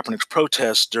Colin Kaepernick's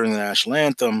protest during the national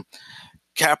anthem.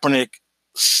 Kaepernick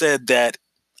said that,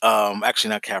 actually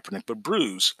not Kaepernick, but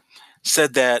Bruce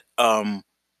said that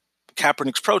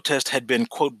Kaepernick's protest had been,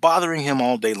 quote, bothering him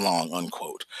all day long,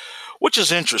 unquote, which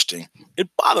is interesting. It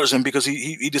bothers him because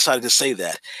he decided to say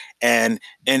that. And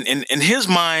in his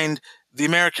mind, the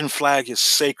American flag is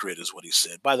sacred, is what he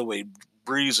said. By the way,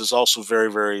 Breeze is also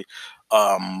very, very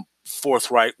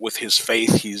forthright with his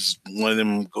faith. He's one of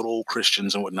them good old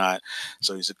Christians and whatnot.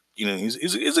 So he's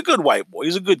a good white boy.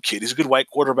 He's a good kid. He's a good white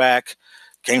quarterback.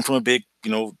 Came from a big,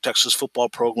 Texas football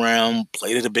program,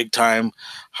 played at a big time,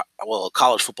 a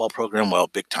college football program,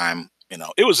 big time.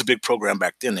 It was a big program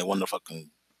back then. They won the fucking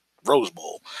Rose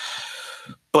Bowl.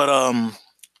 But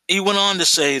he went on to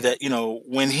say that,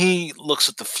 when he looks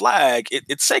at the flag,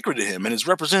 it's sacred to him. And it's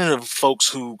representative of folks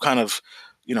who kind of,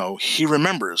 he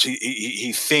remembers.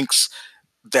 He thinks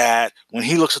that when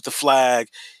he looks at the flag,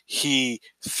 he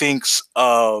thinks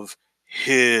of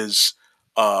his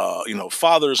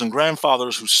fathers and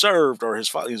grandfathers who served, or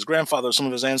his grandfather, some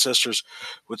of his ancestors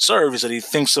would serve. He said he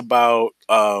thinks about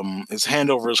his hand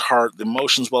over his heart, the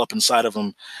emotions well up inside of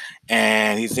him,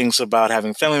 and he thinks about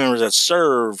having family members that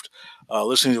served.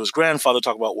 Listening to his grandfather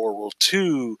talk about World War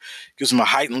II gives him a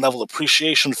heightened level of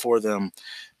appreciation for them.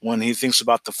 When he thinks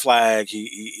about the flag,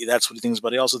 he that's what he thinks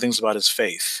about. He also thinks about his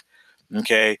faith.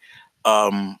 Okay,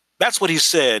 that's what he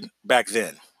said back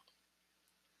then.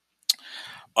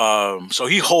 So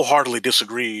he wholeheartedly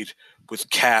disagreed with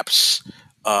Cap's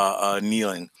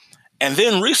kneeling. And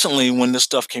then recently, when this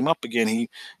stuff came up again, he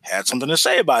had something to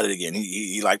say about it again.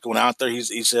 He like went out there. He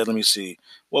said, "Let me see,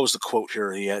 what was the quote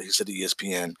here?" He said to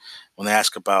ESPN when they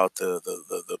asked about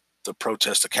the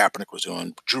protest that Kaepernick was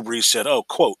doing. Drew Brees said, "Oh,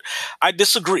 quote, I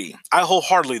disagree. I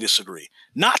wholeheartedly disagree.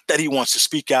 Not that he wants to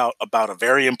speak out about a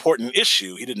very important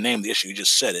issue. He didn't name the issue. He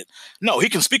just said it. No, he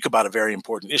can speak about a very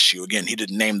important issue. Again, he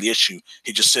didn't name the issue.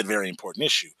 He just said very important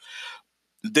issue."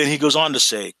 Then he goes on to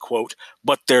say, quote,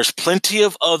 "But there's plenty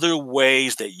of other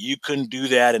ways that you can do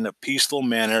that in a peaceful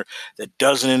manner that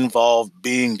doesn't involve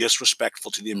being disrespectful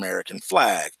to the American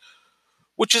flag,"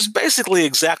 which is basically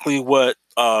exactly what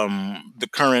the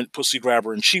current pussy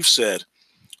grabber in chief said.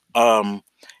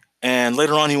 And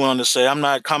later on, he went on to say, "I'm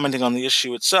not commenting on the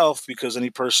issue itself because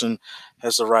any person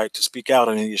has the right to speak out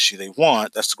on any issue they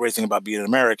want. That's the great thing about being an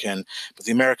American. But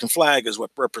the American flag is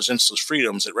what represents those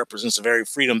freedoms. It represents the very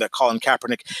freedom that Colin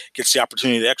Kaepernick gets the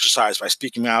opportunity to exercise by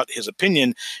speaking out his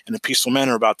opinion in a peaceful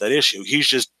manner about that issue. He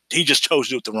just chose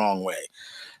to do it the wrong way."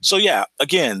 So yeah,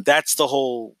 again, that's the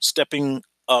whole stepping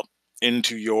up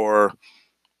into your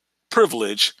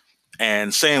privilege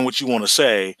and saying what you want to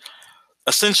say.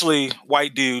 Essentially,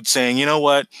 white dude saying, "You know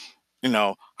what?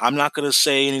 I'm not going to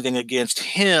say anything against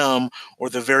him or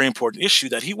the very important issue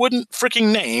that he wouldn't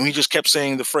freaking name." He just kept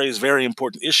saying the phrase very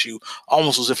important issue,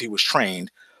 almost as if he was trained.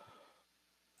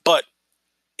 But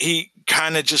he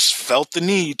kind of just felt the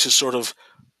need to sort of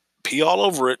pee all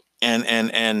over it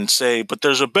and say, but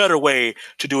there's a better way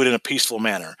to do it in a peaceful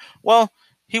manner. Well,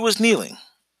 he was kneeling.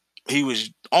 He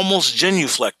was almost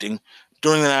genuflecting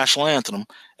during the national anthem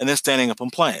and then standing up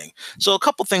and playing. So a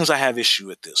couple things I have issue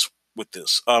with this.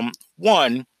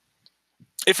 One,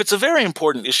 if it's a very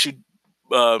important issue,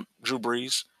 Drew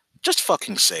Brees, just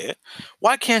fucking say it.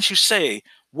 Why can't you say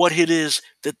what it is,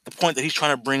 that the point that he's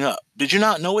trying to bring up? Did you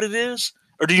not know what it is?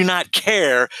 Or do you not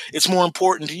care? It's more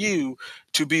important to you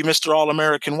to be Mr.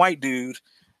 All-American white dude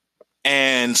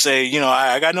and say,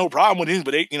 I got no problem with him,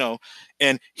 but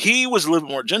and he was a little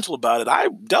bit more gentle about it. I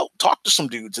talked to some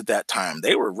dudes at that time.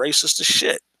 They were racist as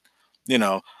shit. You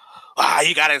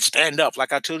got to stand up.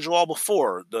 Like I told you all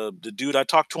before, the dude I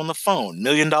talked to on the phone, $1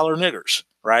 million niggers,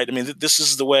 right? I mean, this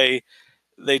is the way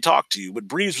they talk to you. But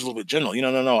Breeze was a little bit gentle.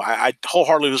 No. I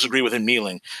wholeheartedly disagree with him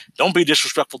kneeling. Don't be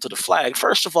disrespectful to the flag.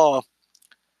 First of all,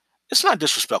 it's not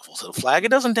disrespectful to the flag.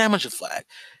 It doesn't damage the flag.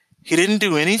 He didn't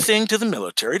do anything to the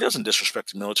military. He doesn't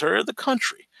disrespect the military or the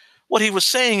country. What he was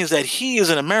saying is that he is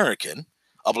an American,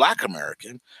 a black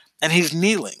American, and he's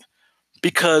kneeling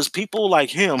because people like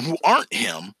him who aren't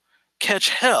him catch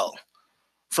hell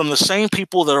from the same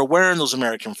people that are wearing those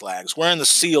American flags, wearing the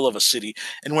seal of a city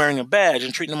and wearing a badge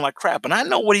and treating them like crap. And I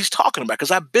know what he's talking about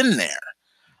because I've been there.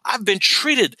 I've been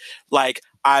treated like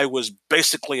I was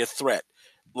basically a threat.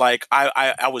 Like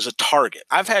I was a target.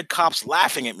 I've had cops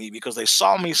laughing at me because they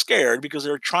saw me scared because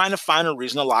they were trying to find a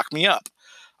reason to lock me up.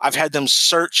 I've had them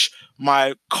search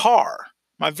my car,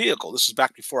 my vehicle. This is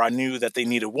back before I knew that they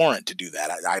need a warrant to do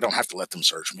that. I don't have to let them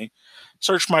search me.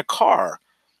 Search my car,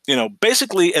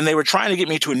 basically, and they were trying to get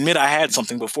me to admit I had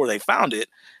something before they found it.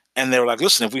 And they were like,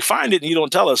 "Listen, if we find it and you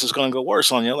don't tell us, it's going to go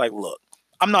worse on you." Like, look,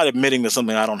 I'm not admitting to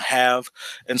something I don't have.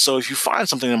 And so if you find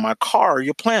something in my car,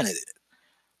 you planted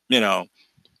it,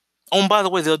 Oh, and by the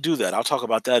way, they'll do that. I'll talk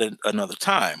about that another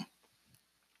time.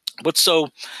 But so,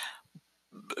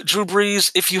 Drew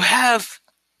Brees, if you have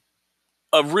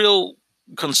a real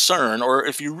concern, or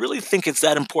if you really think it's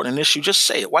that important an issue, just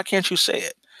say it. Why can't you say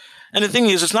it? And the thing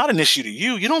is, it's not an issue to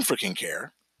you. You don't freaking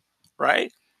care,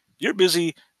 right? You're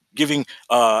busy giving,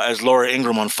 as Laura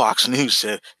Ingraham on Fox News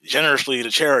said, generously to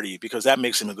charity because that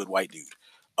makes him a good white dude.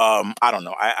 I don't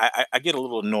know. I get a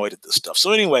little annoyed at this stuff.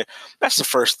 So anyway, that's the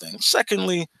first thing.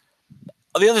 Secondly,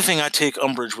 the other thing I take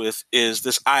umbrage with is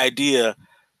this idea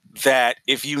that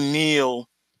if you kneel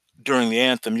during the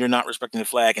anthem, you're not respecting the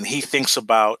flag, and he thinks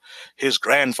about his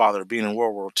grandfather being in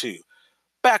World War II.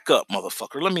 Back up,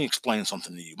 motherfucker. Let me explain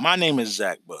something to you. My name is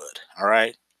Zach Budd, all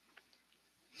right?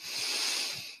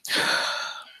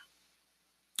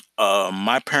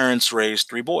 My parents raised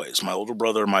three boys, my older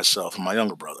brother, myself, and my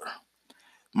younger brother.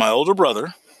 My older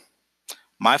brother,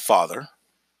 my father,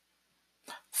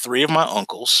 three of my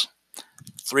uncles,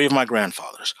 three of my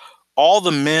grandfathers, all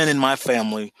the men in my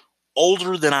family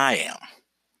older than I am,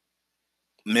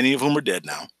 many of whom are dead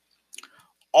now,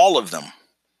 all of them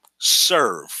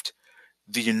served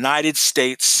the United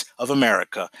States of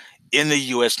America in the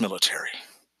U.S. military.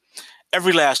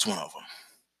 Every last one of them.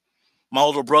 My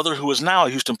older brother, who is now a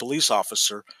Houston police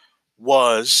officer,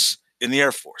 was in the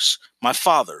Air Force. My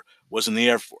father was in the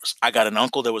Air Force. I got an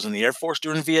uncle that was in the Air Force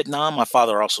during Vietnam. My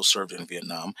father also served in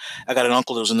Vietnam. I got an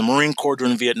uncle that was in the Marine Corps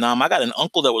during Vietnam. I got an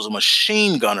uncle that was a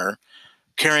machine gunner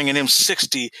carrying an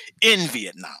M60 in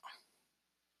Vietnam.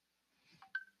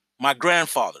 My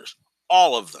grandfathers,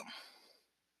 all of them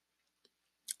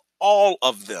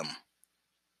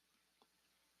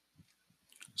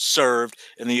served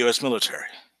in the U.S. military.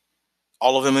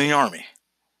 All of them in the Army.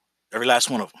 Every last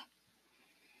one of them.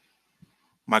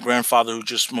 My grandfather, who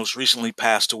just most recently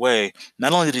passed away,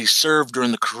 not only did he serve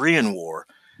during the Korean War,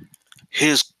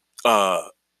 his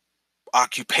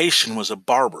occupation was a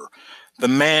barber. The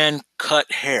man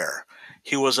cut hair.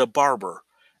 He was a barber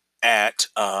at,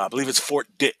 I believe it's Fort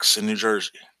Dix in New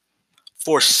Jersey.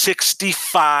 For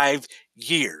 65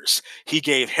 years, he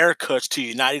gave haircuts to the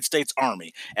United States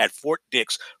Army at Fort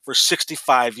Dix for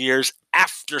 65 years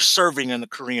after serving in the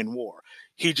Korean War.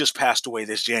 He just passed away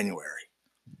this January.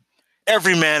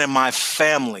 Every man in my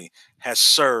family has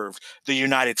served the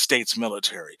United States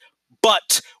military.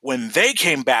 But when they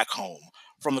came back home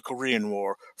from the Korean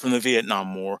War, from the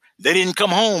Vietnam War, they didn't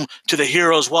come home to the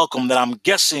hero's welcome that I'm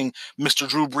guessing Mr.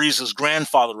 Drew Brees'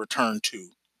 grandfather returned to.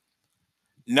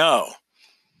 No.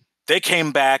 They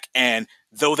came back, and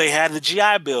though they had the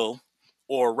GI Bill,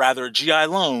 or rather GI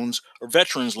loans or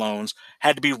veterans loans,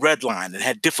 had to be redlined and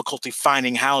had difficulty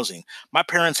finding housing. My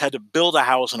parents had to build a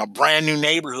house in a brand new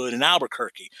neighborhood in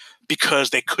Albuquerque because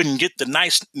they couldn't get the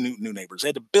nice new neighbors. They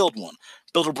had to build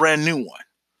a brand new one.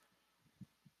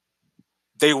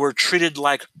 They were treated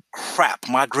like crap.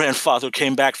 My grandfather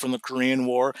came back from the Korean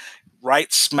War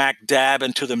right smack dab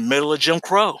into the middle of Jim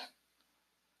Crow.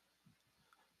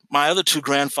 My other two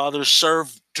grandfathers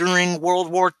served during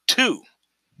World War II.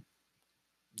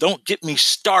 Don't get me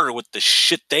started with the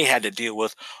shit they had to deal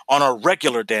with on a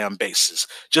regular damn basis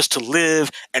just to live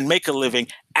and make a living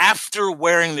after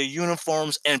wearing the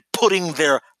uniforms and putting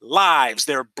their lives,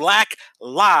 their black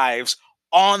lives,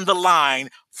 on the line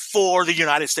for the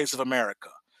United States of America.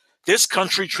 This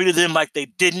country treated them like they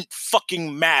didn't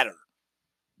fucking matter.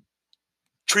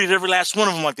 Treated every last one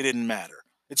of them like they didn't matter.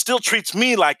 It still treats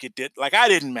me like it did, like I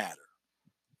didn't matter.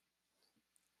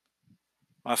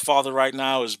 My father right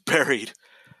now is buried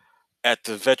at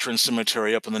the Veterans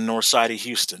Cemetery up on the north side of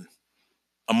Houston,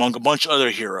 among a bunch of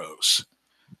other heroes.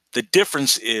 The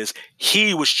difference is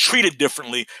he was treated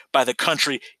differently by the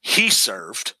country he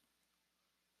served.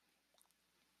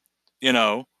 You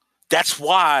know, that's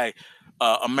why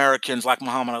Americans like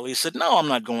Muhammad Ali said, no, I'm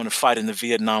not going to fight in the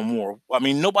Vietnam War. I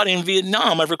mean, nobody in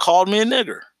Vietnam ever called me a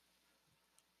nigger.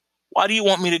 Why do you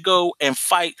want me to go and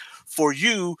fight for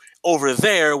you over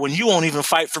there when you won't even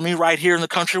fight for me right here in the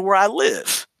country where I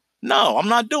live? No, I'm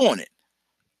not doing it.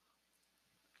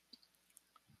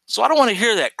 So I don't want to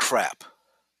hear that crap.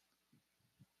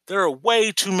 There are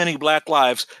way too many black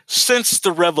lives since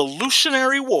the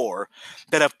Revolutionary War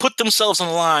that have put themselves in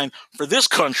line for this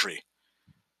country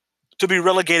to be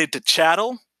relegated to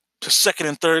chattel, to second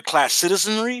and third class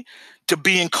citizenry, to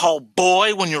being called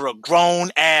boy when you're a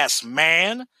grown ass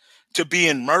man, to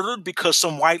being murdered because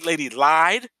some white lady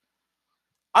lied.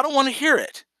 I don't want to hear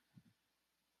it.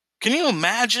 Can you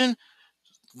imagine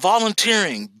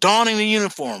volunteering, donning the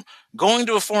uniform, going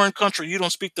to a foreign country you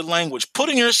don't speak the language,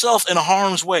 putting yourself in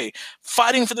harm's way,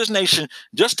 fighting for this nation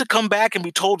just to come back and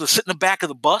be told to sit in the back of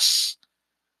the bus?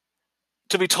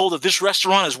 To be told that this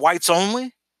restaurant is whites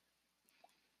only?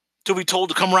 To be told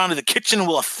to come around to the kitchen and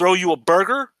we'll throw you a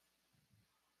burger?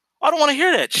 I don't want to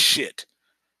hear that shit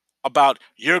about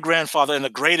your grandfather and the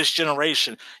greatest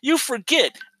generation. You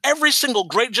forget every single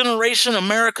great generation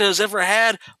America has ever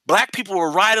had, black people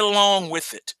were right along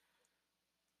with it.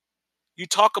 You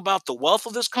talk about the wealth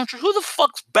of this country, who the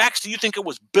fuck's backs do you think it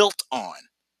was built on?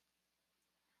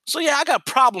 So yeah, I got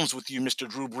problems with you, Mr.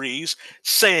 Drew Brees,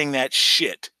 saying that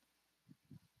shit.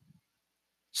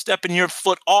 Stepping your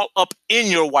foot all up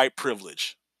in your white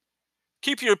privilege.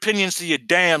 Keep your opinions to your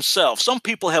damn self. Some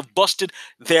people have busted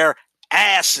their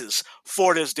asses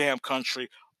for this damn country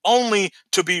only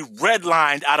to be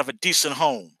redlined out of a decent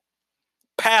home,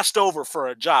 passed over for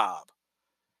a job,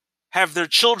 have their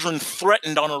children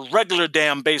threatened on a regular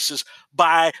damn basis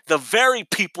by the very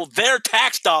people their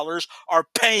tax dollars are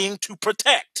paying to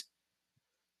protect.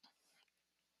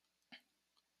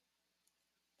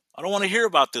 I don't want to hear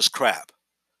about this crap.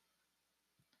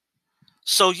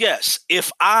 So yes,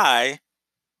 if I,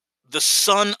 the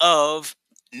son of,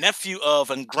 nephew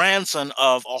of, and grandson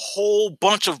of a whole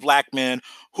bunch of black men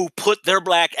who put their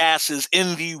black asses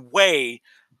in the way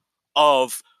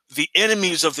of the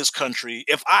enemies of this country,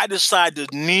 if I decide to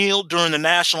kneel during the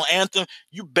national anthem,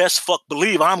 you best fuck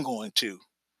believe I'm going to.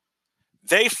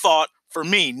 They fought for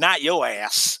me, not your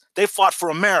ass. They fought for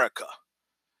America.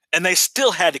 And they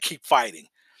still had to keep fighting.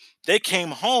 They came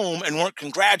home and weren't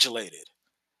congratulated.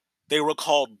 They were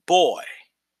called boy.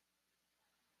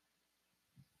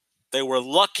 They were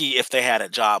lucky if they had a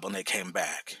job when they came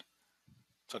back.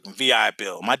 Fucking VI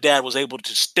Bill. My dad was able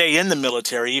to stay in the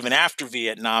military even after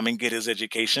Vietnam and get his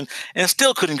education and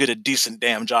still couldn't get a decent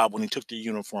damn job when he took the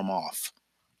uniform off.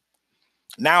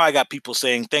 Now I got people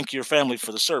saying, thank your family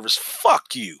for the service.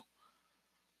 Fuck you.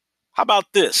 How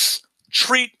about this?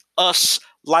 Treat us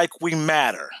like we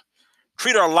matter.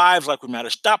 Treat our lives like we matter.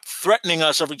 Stop threatening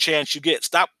us every chance you get.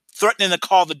 Stop threatening to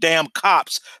call the damn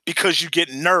cops because you get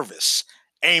nervous.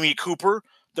 Amy Cooper,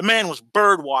 the man was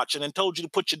bird watching and told you to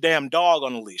put your damn dog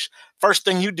on a leash. First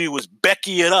thing you do is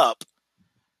Becky it up.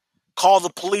 Call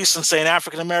the police and say an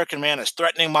African-American man is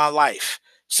threatening my life.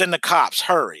 Send the cops,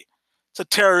 hurry. It's a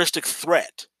terroristic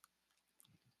threat.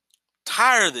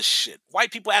 Tired of this shit.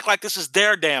 White people act like this is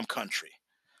their damn country.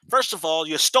 First of all,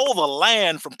 you stole the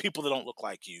land from people that don't look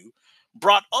like you,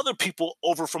 brought other people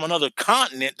over from another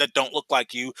continent that don't look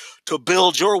like you to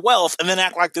build your wealth, and then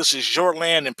act like this is your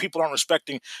land and people aren't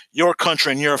respecting your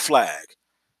country and your flag.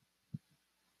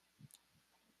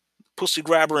 Pussy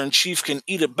grabber in chief can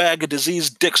eat a bag of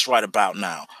diseased dicks right about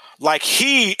now. Like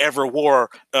he ever wore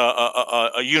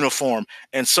a uniform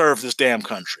and served this damn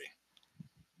country.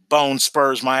 Bone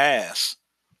spurs my ass.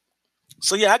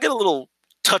 So yeah, I get a little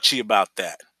touchy about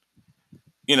that.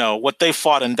 You know, what they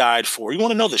fought and died for. You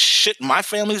want to know the shit my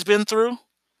family's been through?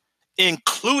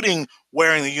 Including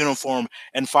wearing the uniform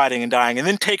and fighting and dying and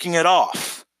then taking it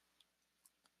off.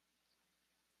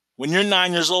 When you're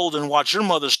 9 years old and watch your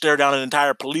mother stare down an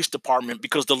entire police department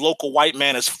because the local white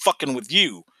man is fucking with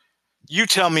you, you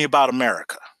tell me about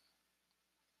America.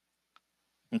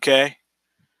 Okay?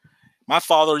 My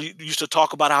father used to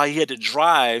talk about how he had to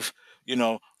drive, you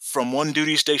know, from one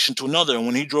duty station to another. And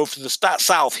when he drove to the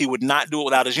South, he would not do it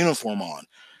without his uniform on.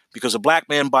 Because a black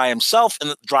man by himself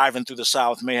and driving through the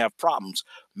South may have problems.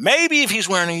 Maybe if he's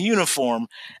wearing a uniform,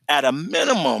 at a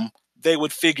minimum, they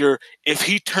would figure if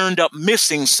he turned up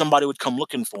missing, somebody would come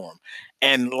looking for him.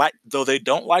 And like, though they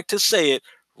don't like to say it,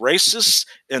 racists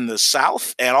in the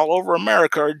South and all over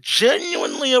America are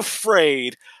genuinely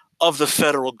afraid of the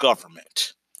federal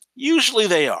government. Usually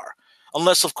they are.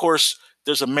 Unless, of course,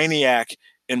 there's a maniac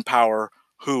in power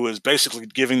who is basically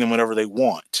giving them whatever they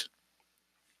want.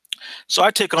 So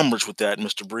I take umbrage with that,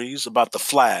 Mr. Breeze, about the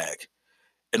flag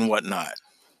and whatnot.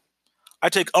 I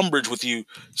take umbrage with you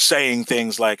saying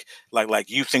things like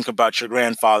you think about your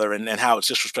grandfather and how it's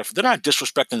disrespectful. They're not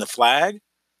disrespecting the flag.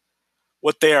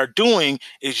 What they are doing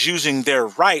is using their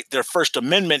right, their First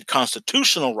Amendment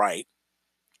constitutional right,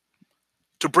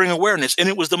 to bring awareness. And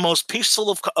it was the most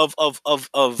peaceful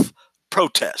of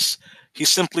protests. He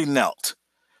simply knelt.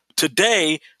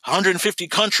 Today, 150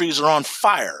 countries are on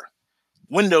fire.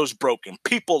 Windows broken,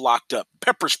 people locked up,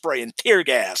 pepper spray and tear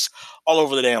gas all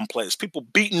over the damn place. People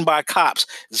beaten by cops,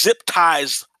 zip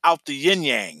ties out the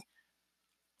yin-yang.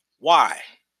 Why?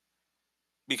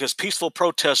 Because peaceful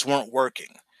protests weren't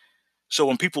working. So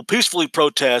when people peacefully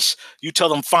protest, you tell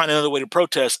them find another way to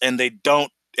protest and they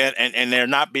don't, and they're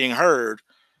not being heard.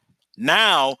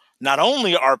 Now, not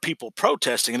only are people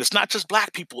protesting, and it's not just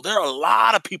black people, there are a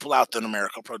lot of people out there in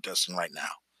America protesting right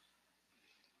now.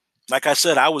 Like I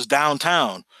said, I was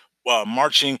downtown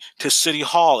marching to City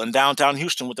Hall in downtown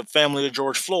Houston with the family of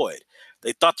George Floyd.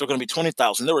 They thought there were going to be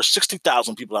 20,000. There were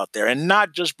 60,000 people out there, and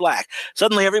not just black.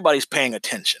 Suddenly, everybody's paying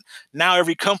attention. Now,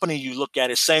 every company you look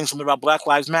at is saying something about Black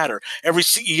Lives Matter. Every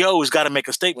CEO has got to make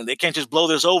a statement. They can't just blow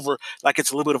this over like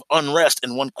it's a little bit of unrest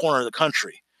in one corner of the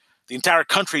country. The entire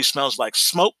country smells like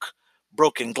smoke,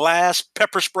 broken glass,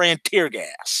 pepper spray, and tear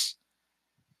gas.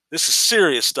 This is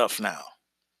serious stuff now.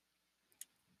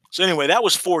 So anyway, that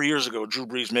was 4 years ago, Drew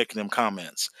Brees making them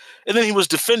comments. And then he was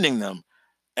defending them.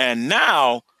 And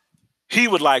now he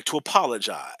would like to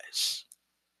apologize.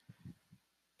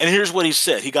 And here's what he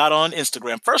said. He got on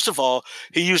Instagram. First of all,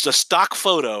 he used a stock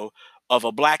photo of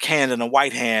a black hand and a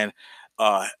white hand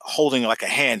holding like a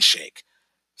handshake.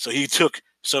 So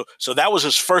that was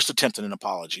his first attempt at an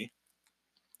apology.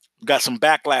 Got some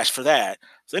backlash for that.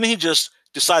 So then he just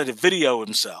decided to video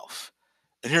himself.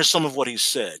 And here's some of what he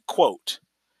said. Quote,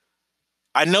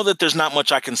 "I know that there's not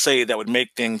much I can say that would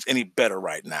make things any better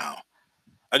right now.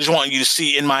 I just want you to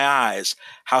see in my eyes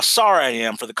how sorry I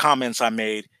am for the comments I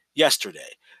made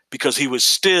yesterday," because he was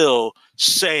still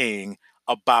saying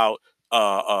about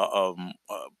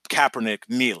Kaepernick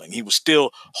kneeling. He was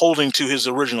still holding to his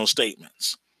original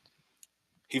statements.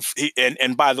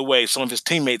 And by the way, some of his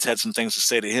teammates had some things to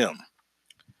say to him.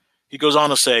 He goes on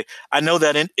to say, "I know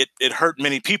that it hurt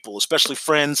many people, especially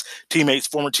friends, teammates,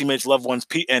 former teammates, loved ones,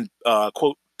 and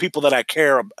quote, people that I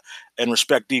care and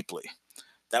respect deeply.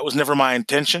 That was never my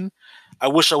intention. I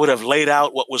wish I would have laid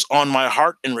out what was on my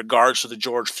heart in regards to the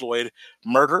George Floyd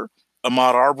murder,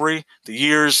 Ahmaud Arbery, the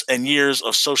years and years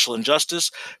of social injustice,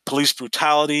 police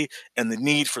brutality, and the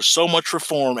need for so much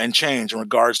reform and change in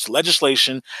regards to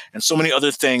legislation and so many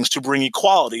other things to bring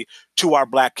equality to our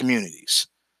black communities."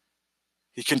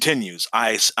 He continues,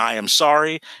 I am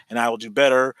sorry, and I will do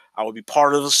better. I will be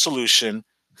part of the solution."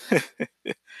 And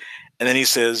then he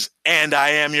says, "And I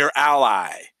am your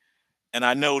ally. And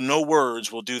I know no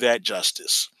words will do that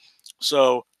justice."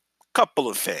 So, couple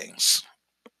of things.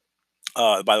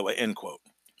 By the way, end quote.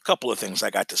 Couple of things I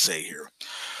got to say here.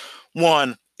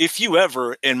 One, if you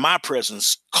ever, in my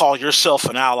presence, call yourself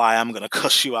an ally, I'm going to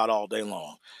cuss you out all day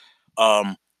long.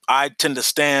 I tend to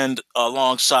stand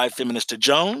alongside Feminista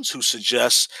Jones, who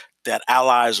suggests that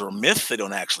allies are a myth. They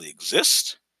don't actually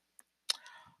exist.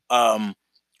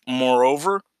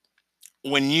 Moreover,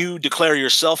 when you declare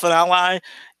yourself an ally,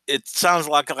 it sounds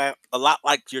like a lot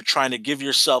like you're trying to give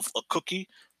yourself a cookie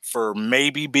for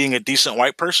maybe being a decent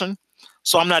white person.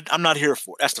 So I'm not here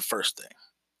for it. That's the first thing.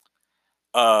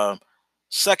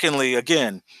 Secondly,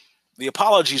 again, the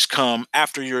apologies come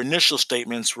after your initial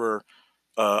statements were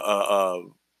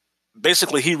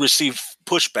basically he received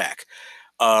pushback.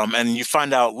 And you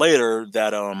find out later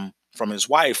that from his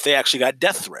wife, they actually got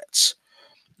death threats.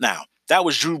 Now, that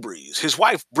was Drew Brees. His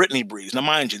wife, Brittany Brees. Now,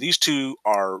 mind you, these two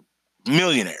are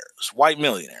millionaires, white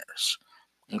millionaires.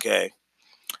 Okay.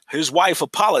 His wife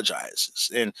apologizes,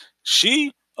 and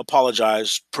she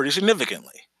apologized pretty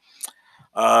significantly.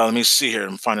 Let me see here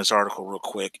and find this article real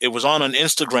quick. It was on an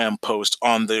Instagram post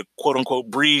on the quote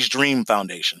unquote Brees Dream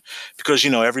Foundation, because,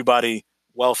 everybody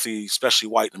wealthy, especially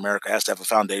white in America, has to have a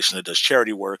foundation that does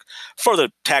charity work for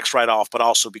the tax write-off, but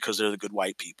also because they're the good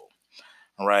white people.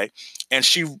 All right. And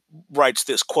she writes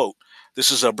this quote.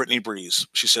 This is Brittany Brees.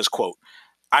 She says, quote,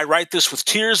 "I write this with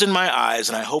tears in my eyes,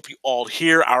 and I hope you all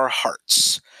hear our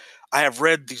hearts. I have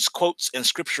read these quotes in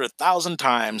scripture 1,000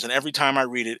 times, and every time I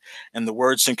read it and the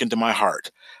words sink into my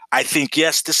heart, I think,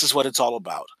 yes, this is what it's all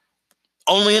about.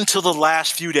 Only until the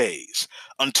last few days,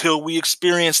 until we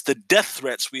experienced the death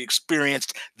threats, we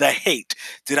experienced the hate,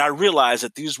 did I realize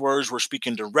that these words were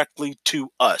speaking directly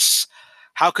to us.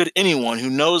 How could anyone who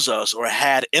knows us or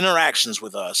had interactions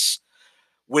with us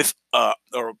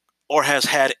or has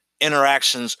had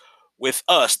interactions with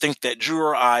us think that Drew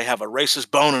or I have a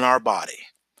racist bone in our body?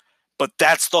 But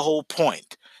that's the whole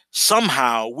point.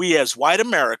 Somehow, we as white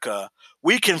America,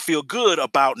 we can feel good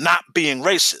about not being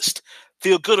racist,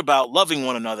 feel good about loving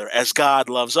one another as God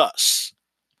loves us."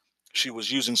 She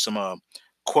was using some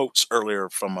quotes earlier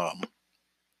from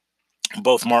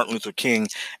both Martin Luther King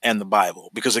and the Bible,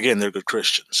 because, again, they're good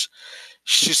Christians.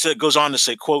 She goes on to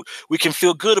say, quote, "We can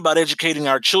feel good about educating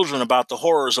our children about the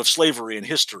horrors of slavery and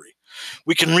history.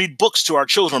 We can read books to our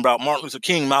children about Martin Luther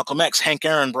King, Malcolm X, Hank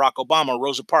Aaron, Barack Obama,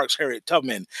 Rosa Parks, Harriet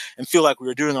Tubman, and feel like we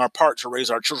are doing our part to raise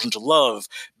our children to love,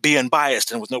 be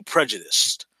unbiased, and with no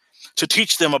prejudice. To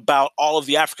teach them about all of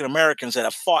the African Americans that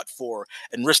have fought for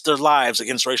and risked their lives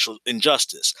against racial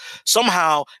injustice.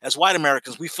 Somehow, as white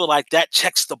Americans, we feel like that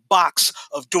checks the box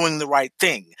of doing the right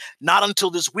thing. Not until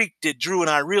this week did Drew and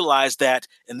I realize that,"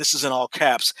 and this is in all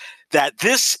caps, "that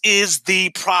this is the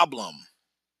problem."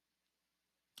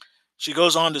 She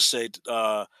goes on to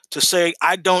say,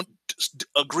 I don't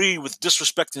agree with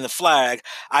disrespecting the flag.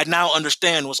 I now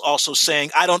understand was also saying,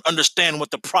 I don't understand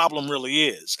what the problem really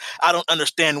is. I don't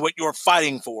understand what you're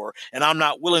fighting for, and I'm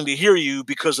not willing to hear you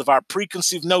because of our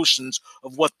preconceived notions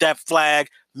of what that flag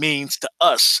means to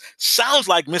us. Sounds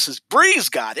like Mrs. Breeze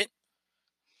got it,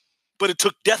 but it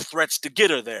took death threats to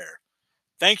get her there.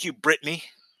 Thank you, Brittany.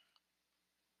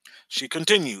 She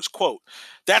continues, quote,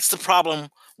 that's the problem.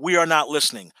 We are not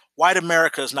listening. White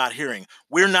America is not hearing.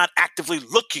 We're not actively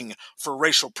looking for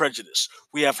racial prejudice.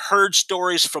 We have heard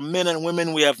stories from men and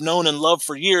women we have known and loved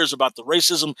for years about the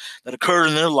racism that occurred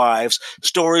in their lives,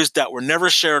 stories that were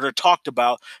never shared or talked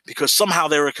about because somehow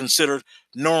they were considered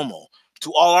normal.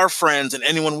 To all our friends and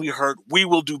anyone we hurt, we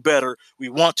will do better. We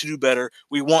want to do better.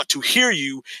 We want to hear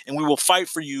you, and we will fight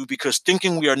for you because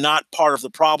thinking we are not part of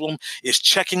the problem is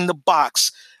checking the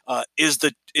box.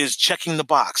 Is checking the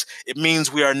box. It means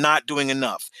we are not doing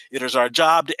enough. It is our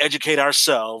job to educate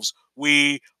ourselves.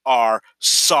 We are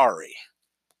sorry.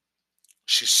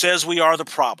 She says we are the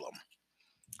problem.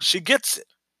 She gets it.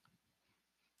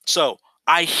 So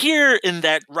I hear in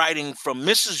that writing from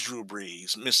Mrs. Drew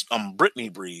Brees, Miss Brittany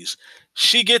Breeze,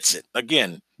 she gets it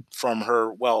again from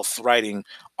her wealth writing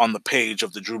on the page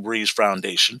of the Drew Brees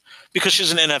Foundation because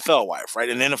she's an NFL wife, right?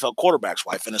 An NFL quarterback's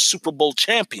wife and a Super Bowl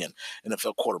champion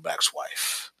NFL quarterback's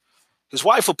wife. His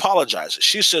wife apologizes.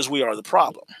 She says we are the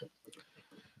problem.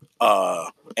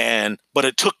 But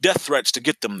it took death threats to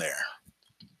get them there.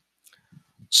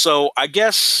 So I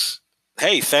guess,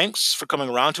 hey, thanks for coming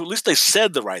around to. At least they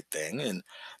said the right thing. And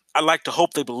I like to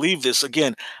hope they believe this.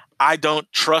 Again, I don't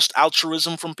trust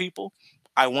altruism from people.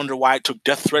 I wonder why it took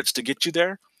death threats to get you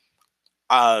there.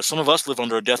 Some of us live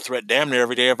under a death threat damn near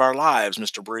every day of our lives,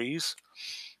 Mr. Breeze.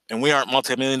 And we aren't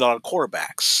multi-million-dollar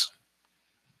quarterbacks.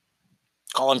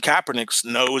 Colin Kaepernick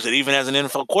knows that even as an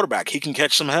NFL quarterback, he can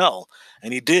catch some hell.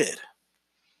 And he did.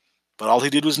 But all he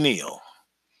did was kneel.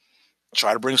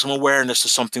 Try to bring some awareness to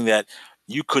something that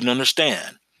you couldn't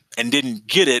understand and didn't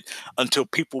get it until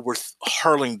people were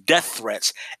hurling death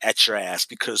threats at your ass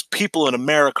because people in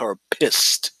America are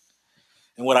pissed.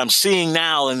 And what I'm seeing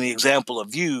now in the example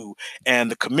of you and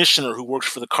the commissioner who works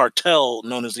for the cartel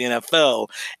known as the NFL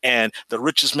and the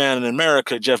richest man in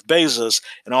America, Jeff Bezos,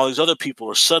 and all these other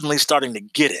people are suddenly starting to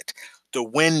get it. The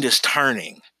wind is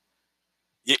turning.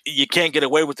 You can't get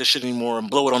away with this shit anymore and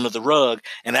blow it under the rug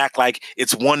and act like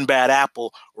it's one bad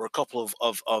apple or a couple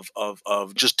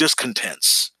of just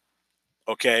discontents.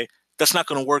 Okay? That's not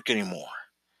going to work anymore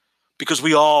because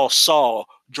we all saw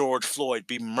George Floyd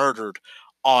be murdered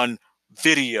on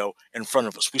video in front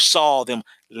of us. We saw them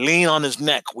lean on his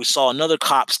neck. We saw another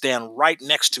cop stand right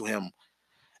next to him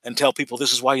and tell people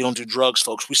this is why you don't do drugs,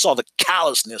 folks. We saw the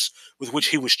callousness with which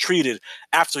he was treated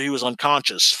after he was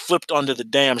unconscious, flipped onto the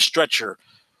damn stretcher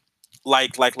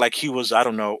like he was, I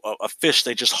don't know, a fish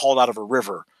they just hauled out of a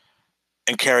river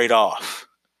and carried off.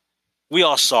 We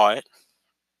all saw it.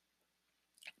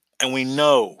 And we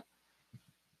know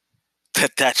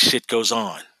that shit goes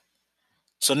on.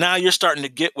 So now you're starting to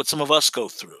get what some of us go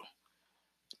through.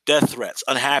 Death threats,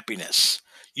 unhappiness.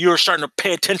 You're starting to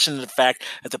pay attention to the fact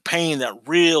that the pain that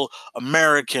real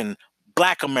American,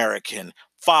 Black American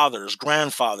fathers,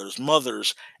 grandfathers,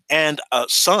 mothers, and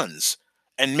sons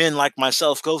and men like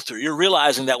myself go through. You're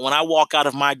realizing that when I walk out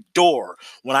of my door,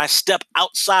 when I step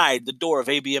outside the door of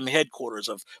ABM headquarters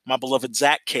of my beloved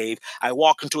Zach Cave, I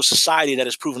walk into a society that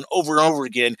has proven over and over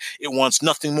again it wants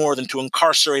nothing more than to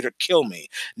incarcerate or kill me.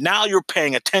 Now you're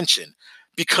paying attention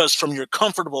because from your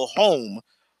comfortable home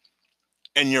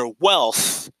and your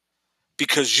wealth,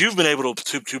 because you've been able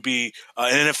to be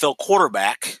an NFL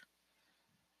quarterback,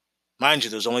 mind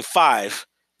you, there's only 5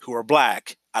 who are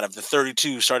Black out of the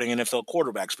 32 starting NFL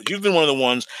quarterbacks. But you've been one of the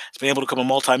ones that's been able to become a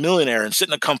multimillionaire and sit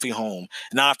in a comfy home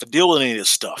and not have to deal with any of this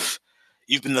stuff.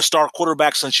 You've been the star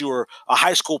quarterback since you were a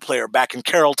high school player back in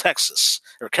Carroll, Texas,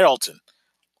 or Carrollton.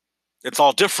 It's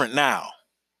all different now.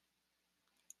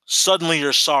 Suddenly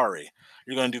you're sorry.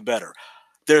 You're going to do better.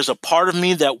 There's a part of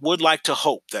me that would like to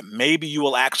hope that maybe you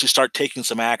will actually start taking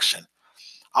some action.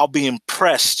 I'll be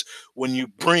impressed when you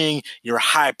bring your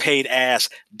high-paid ass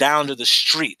down to the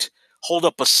street, hold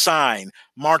up a sign,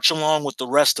 march along with the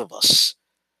rest of us.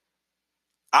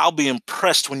 I'll be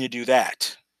impressed when you do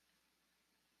that.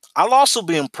 I'll also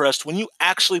be impressed when you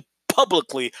actually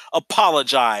publicly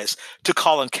apologize to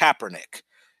Colin Kaepernick,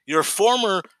 your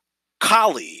former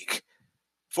colleague,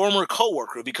 former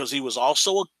coworker, because he was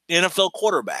also an NFL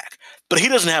quarterback. But he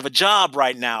doesn't have a job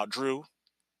right now, Drew.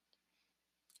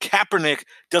 Kaepernick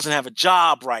doesn't have a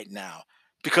job right now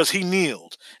because he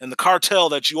kneeled, and the cartel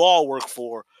that you all work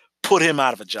for put him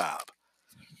out of a job.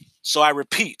 So I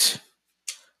repeat,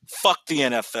 Fuck the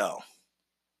NFL.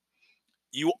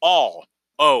 You all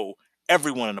owe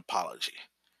everyone an apology.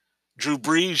 Drew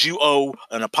Brees, you owe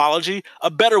an apology,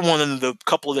 a better one than the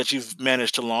couple that you've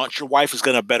managed to launch. Your wife has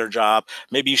done a better job.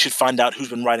 Maybe you should find out who's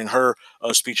been writing her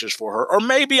speeches for her. Or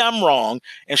maybe I'm wrong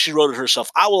and she wrote it herself.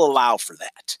 I will allow for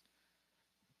that.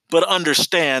 But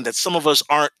understand that some of us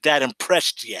aren't that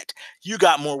impressed yet. You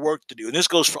got more work to do. And this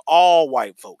goes for all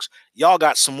white folks. Y'all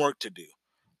got some work to do.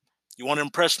 You want to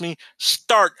impress me?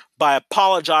 Start by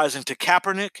apologizing to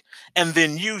Kaepernick and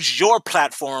then use your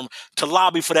platform to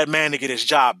lobby for that man to get his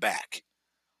job back.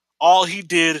 All he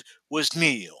did was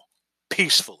kneel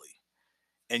peacefully.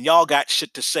 And y'all got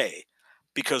shit to say.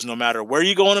 Because no matter where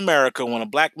you go in America, when a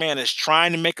black man is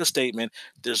trying to make a statement,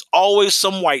 there's always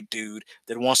some white dude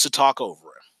that wants to talk over him.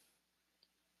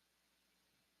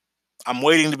 I'm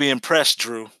waiting to be impressed,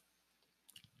 Drew.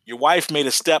 Your wife made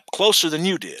a step closer than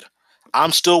you did.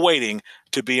 I'm still waiting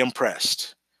to be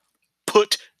impressed.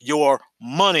 Put your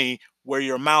money where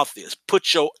your mouth is.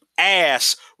 Put your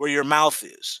ass where your mouth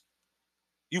is.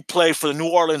 You play for the New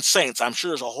Orleans Saints. I'm sure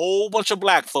there's a whole bunch of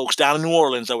black folks down in New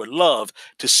Orleans that would love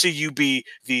to see you be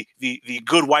the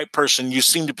good white person you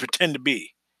seem to pretend to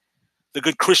be. The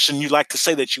good Christian you like to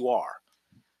say that you are.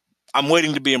 I'm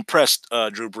waiting to be impressed,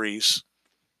 Drew Brees.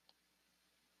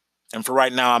 And for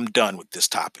right now, I'm done with this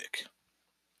topic.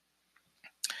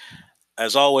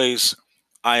 As always,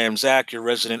 I am Zach, your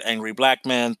resident angry black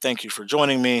man. Thank you for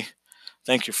joining me.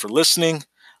 Thank you for listening.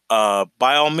 By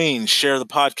all means, share the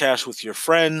podcast with your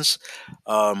friends.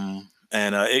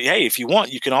 Hey, if you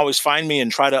want, you can always find me and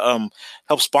try to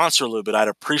help sponsor a little bit. I'd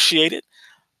appreciate it.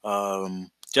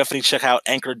 Definitely check out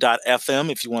anchor.fm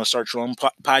if you want to start your own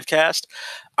podcast.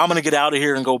 I'm going to get out of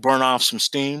here and go burn off some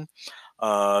steam.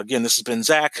 Again, this has been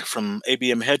Zach from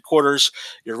ABM headquarters,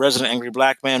 your resident angry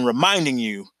black man, reminding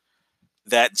you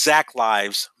that Zach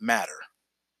lives matter.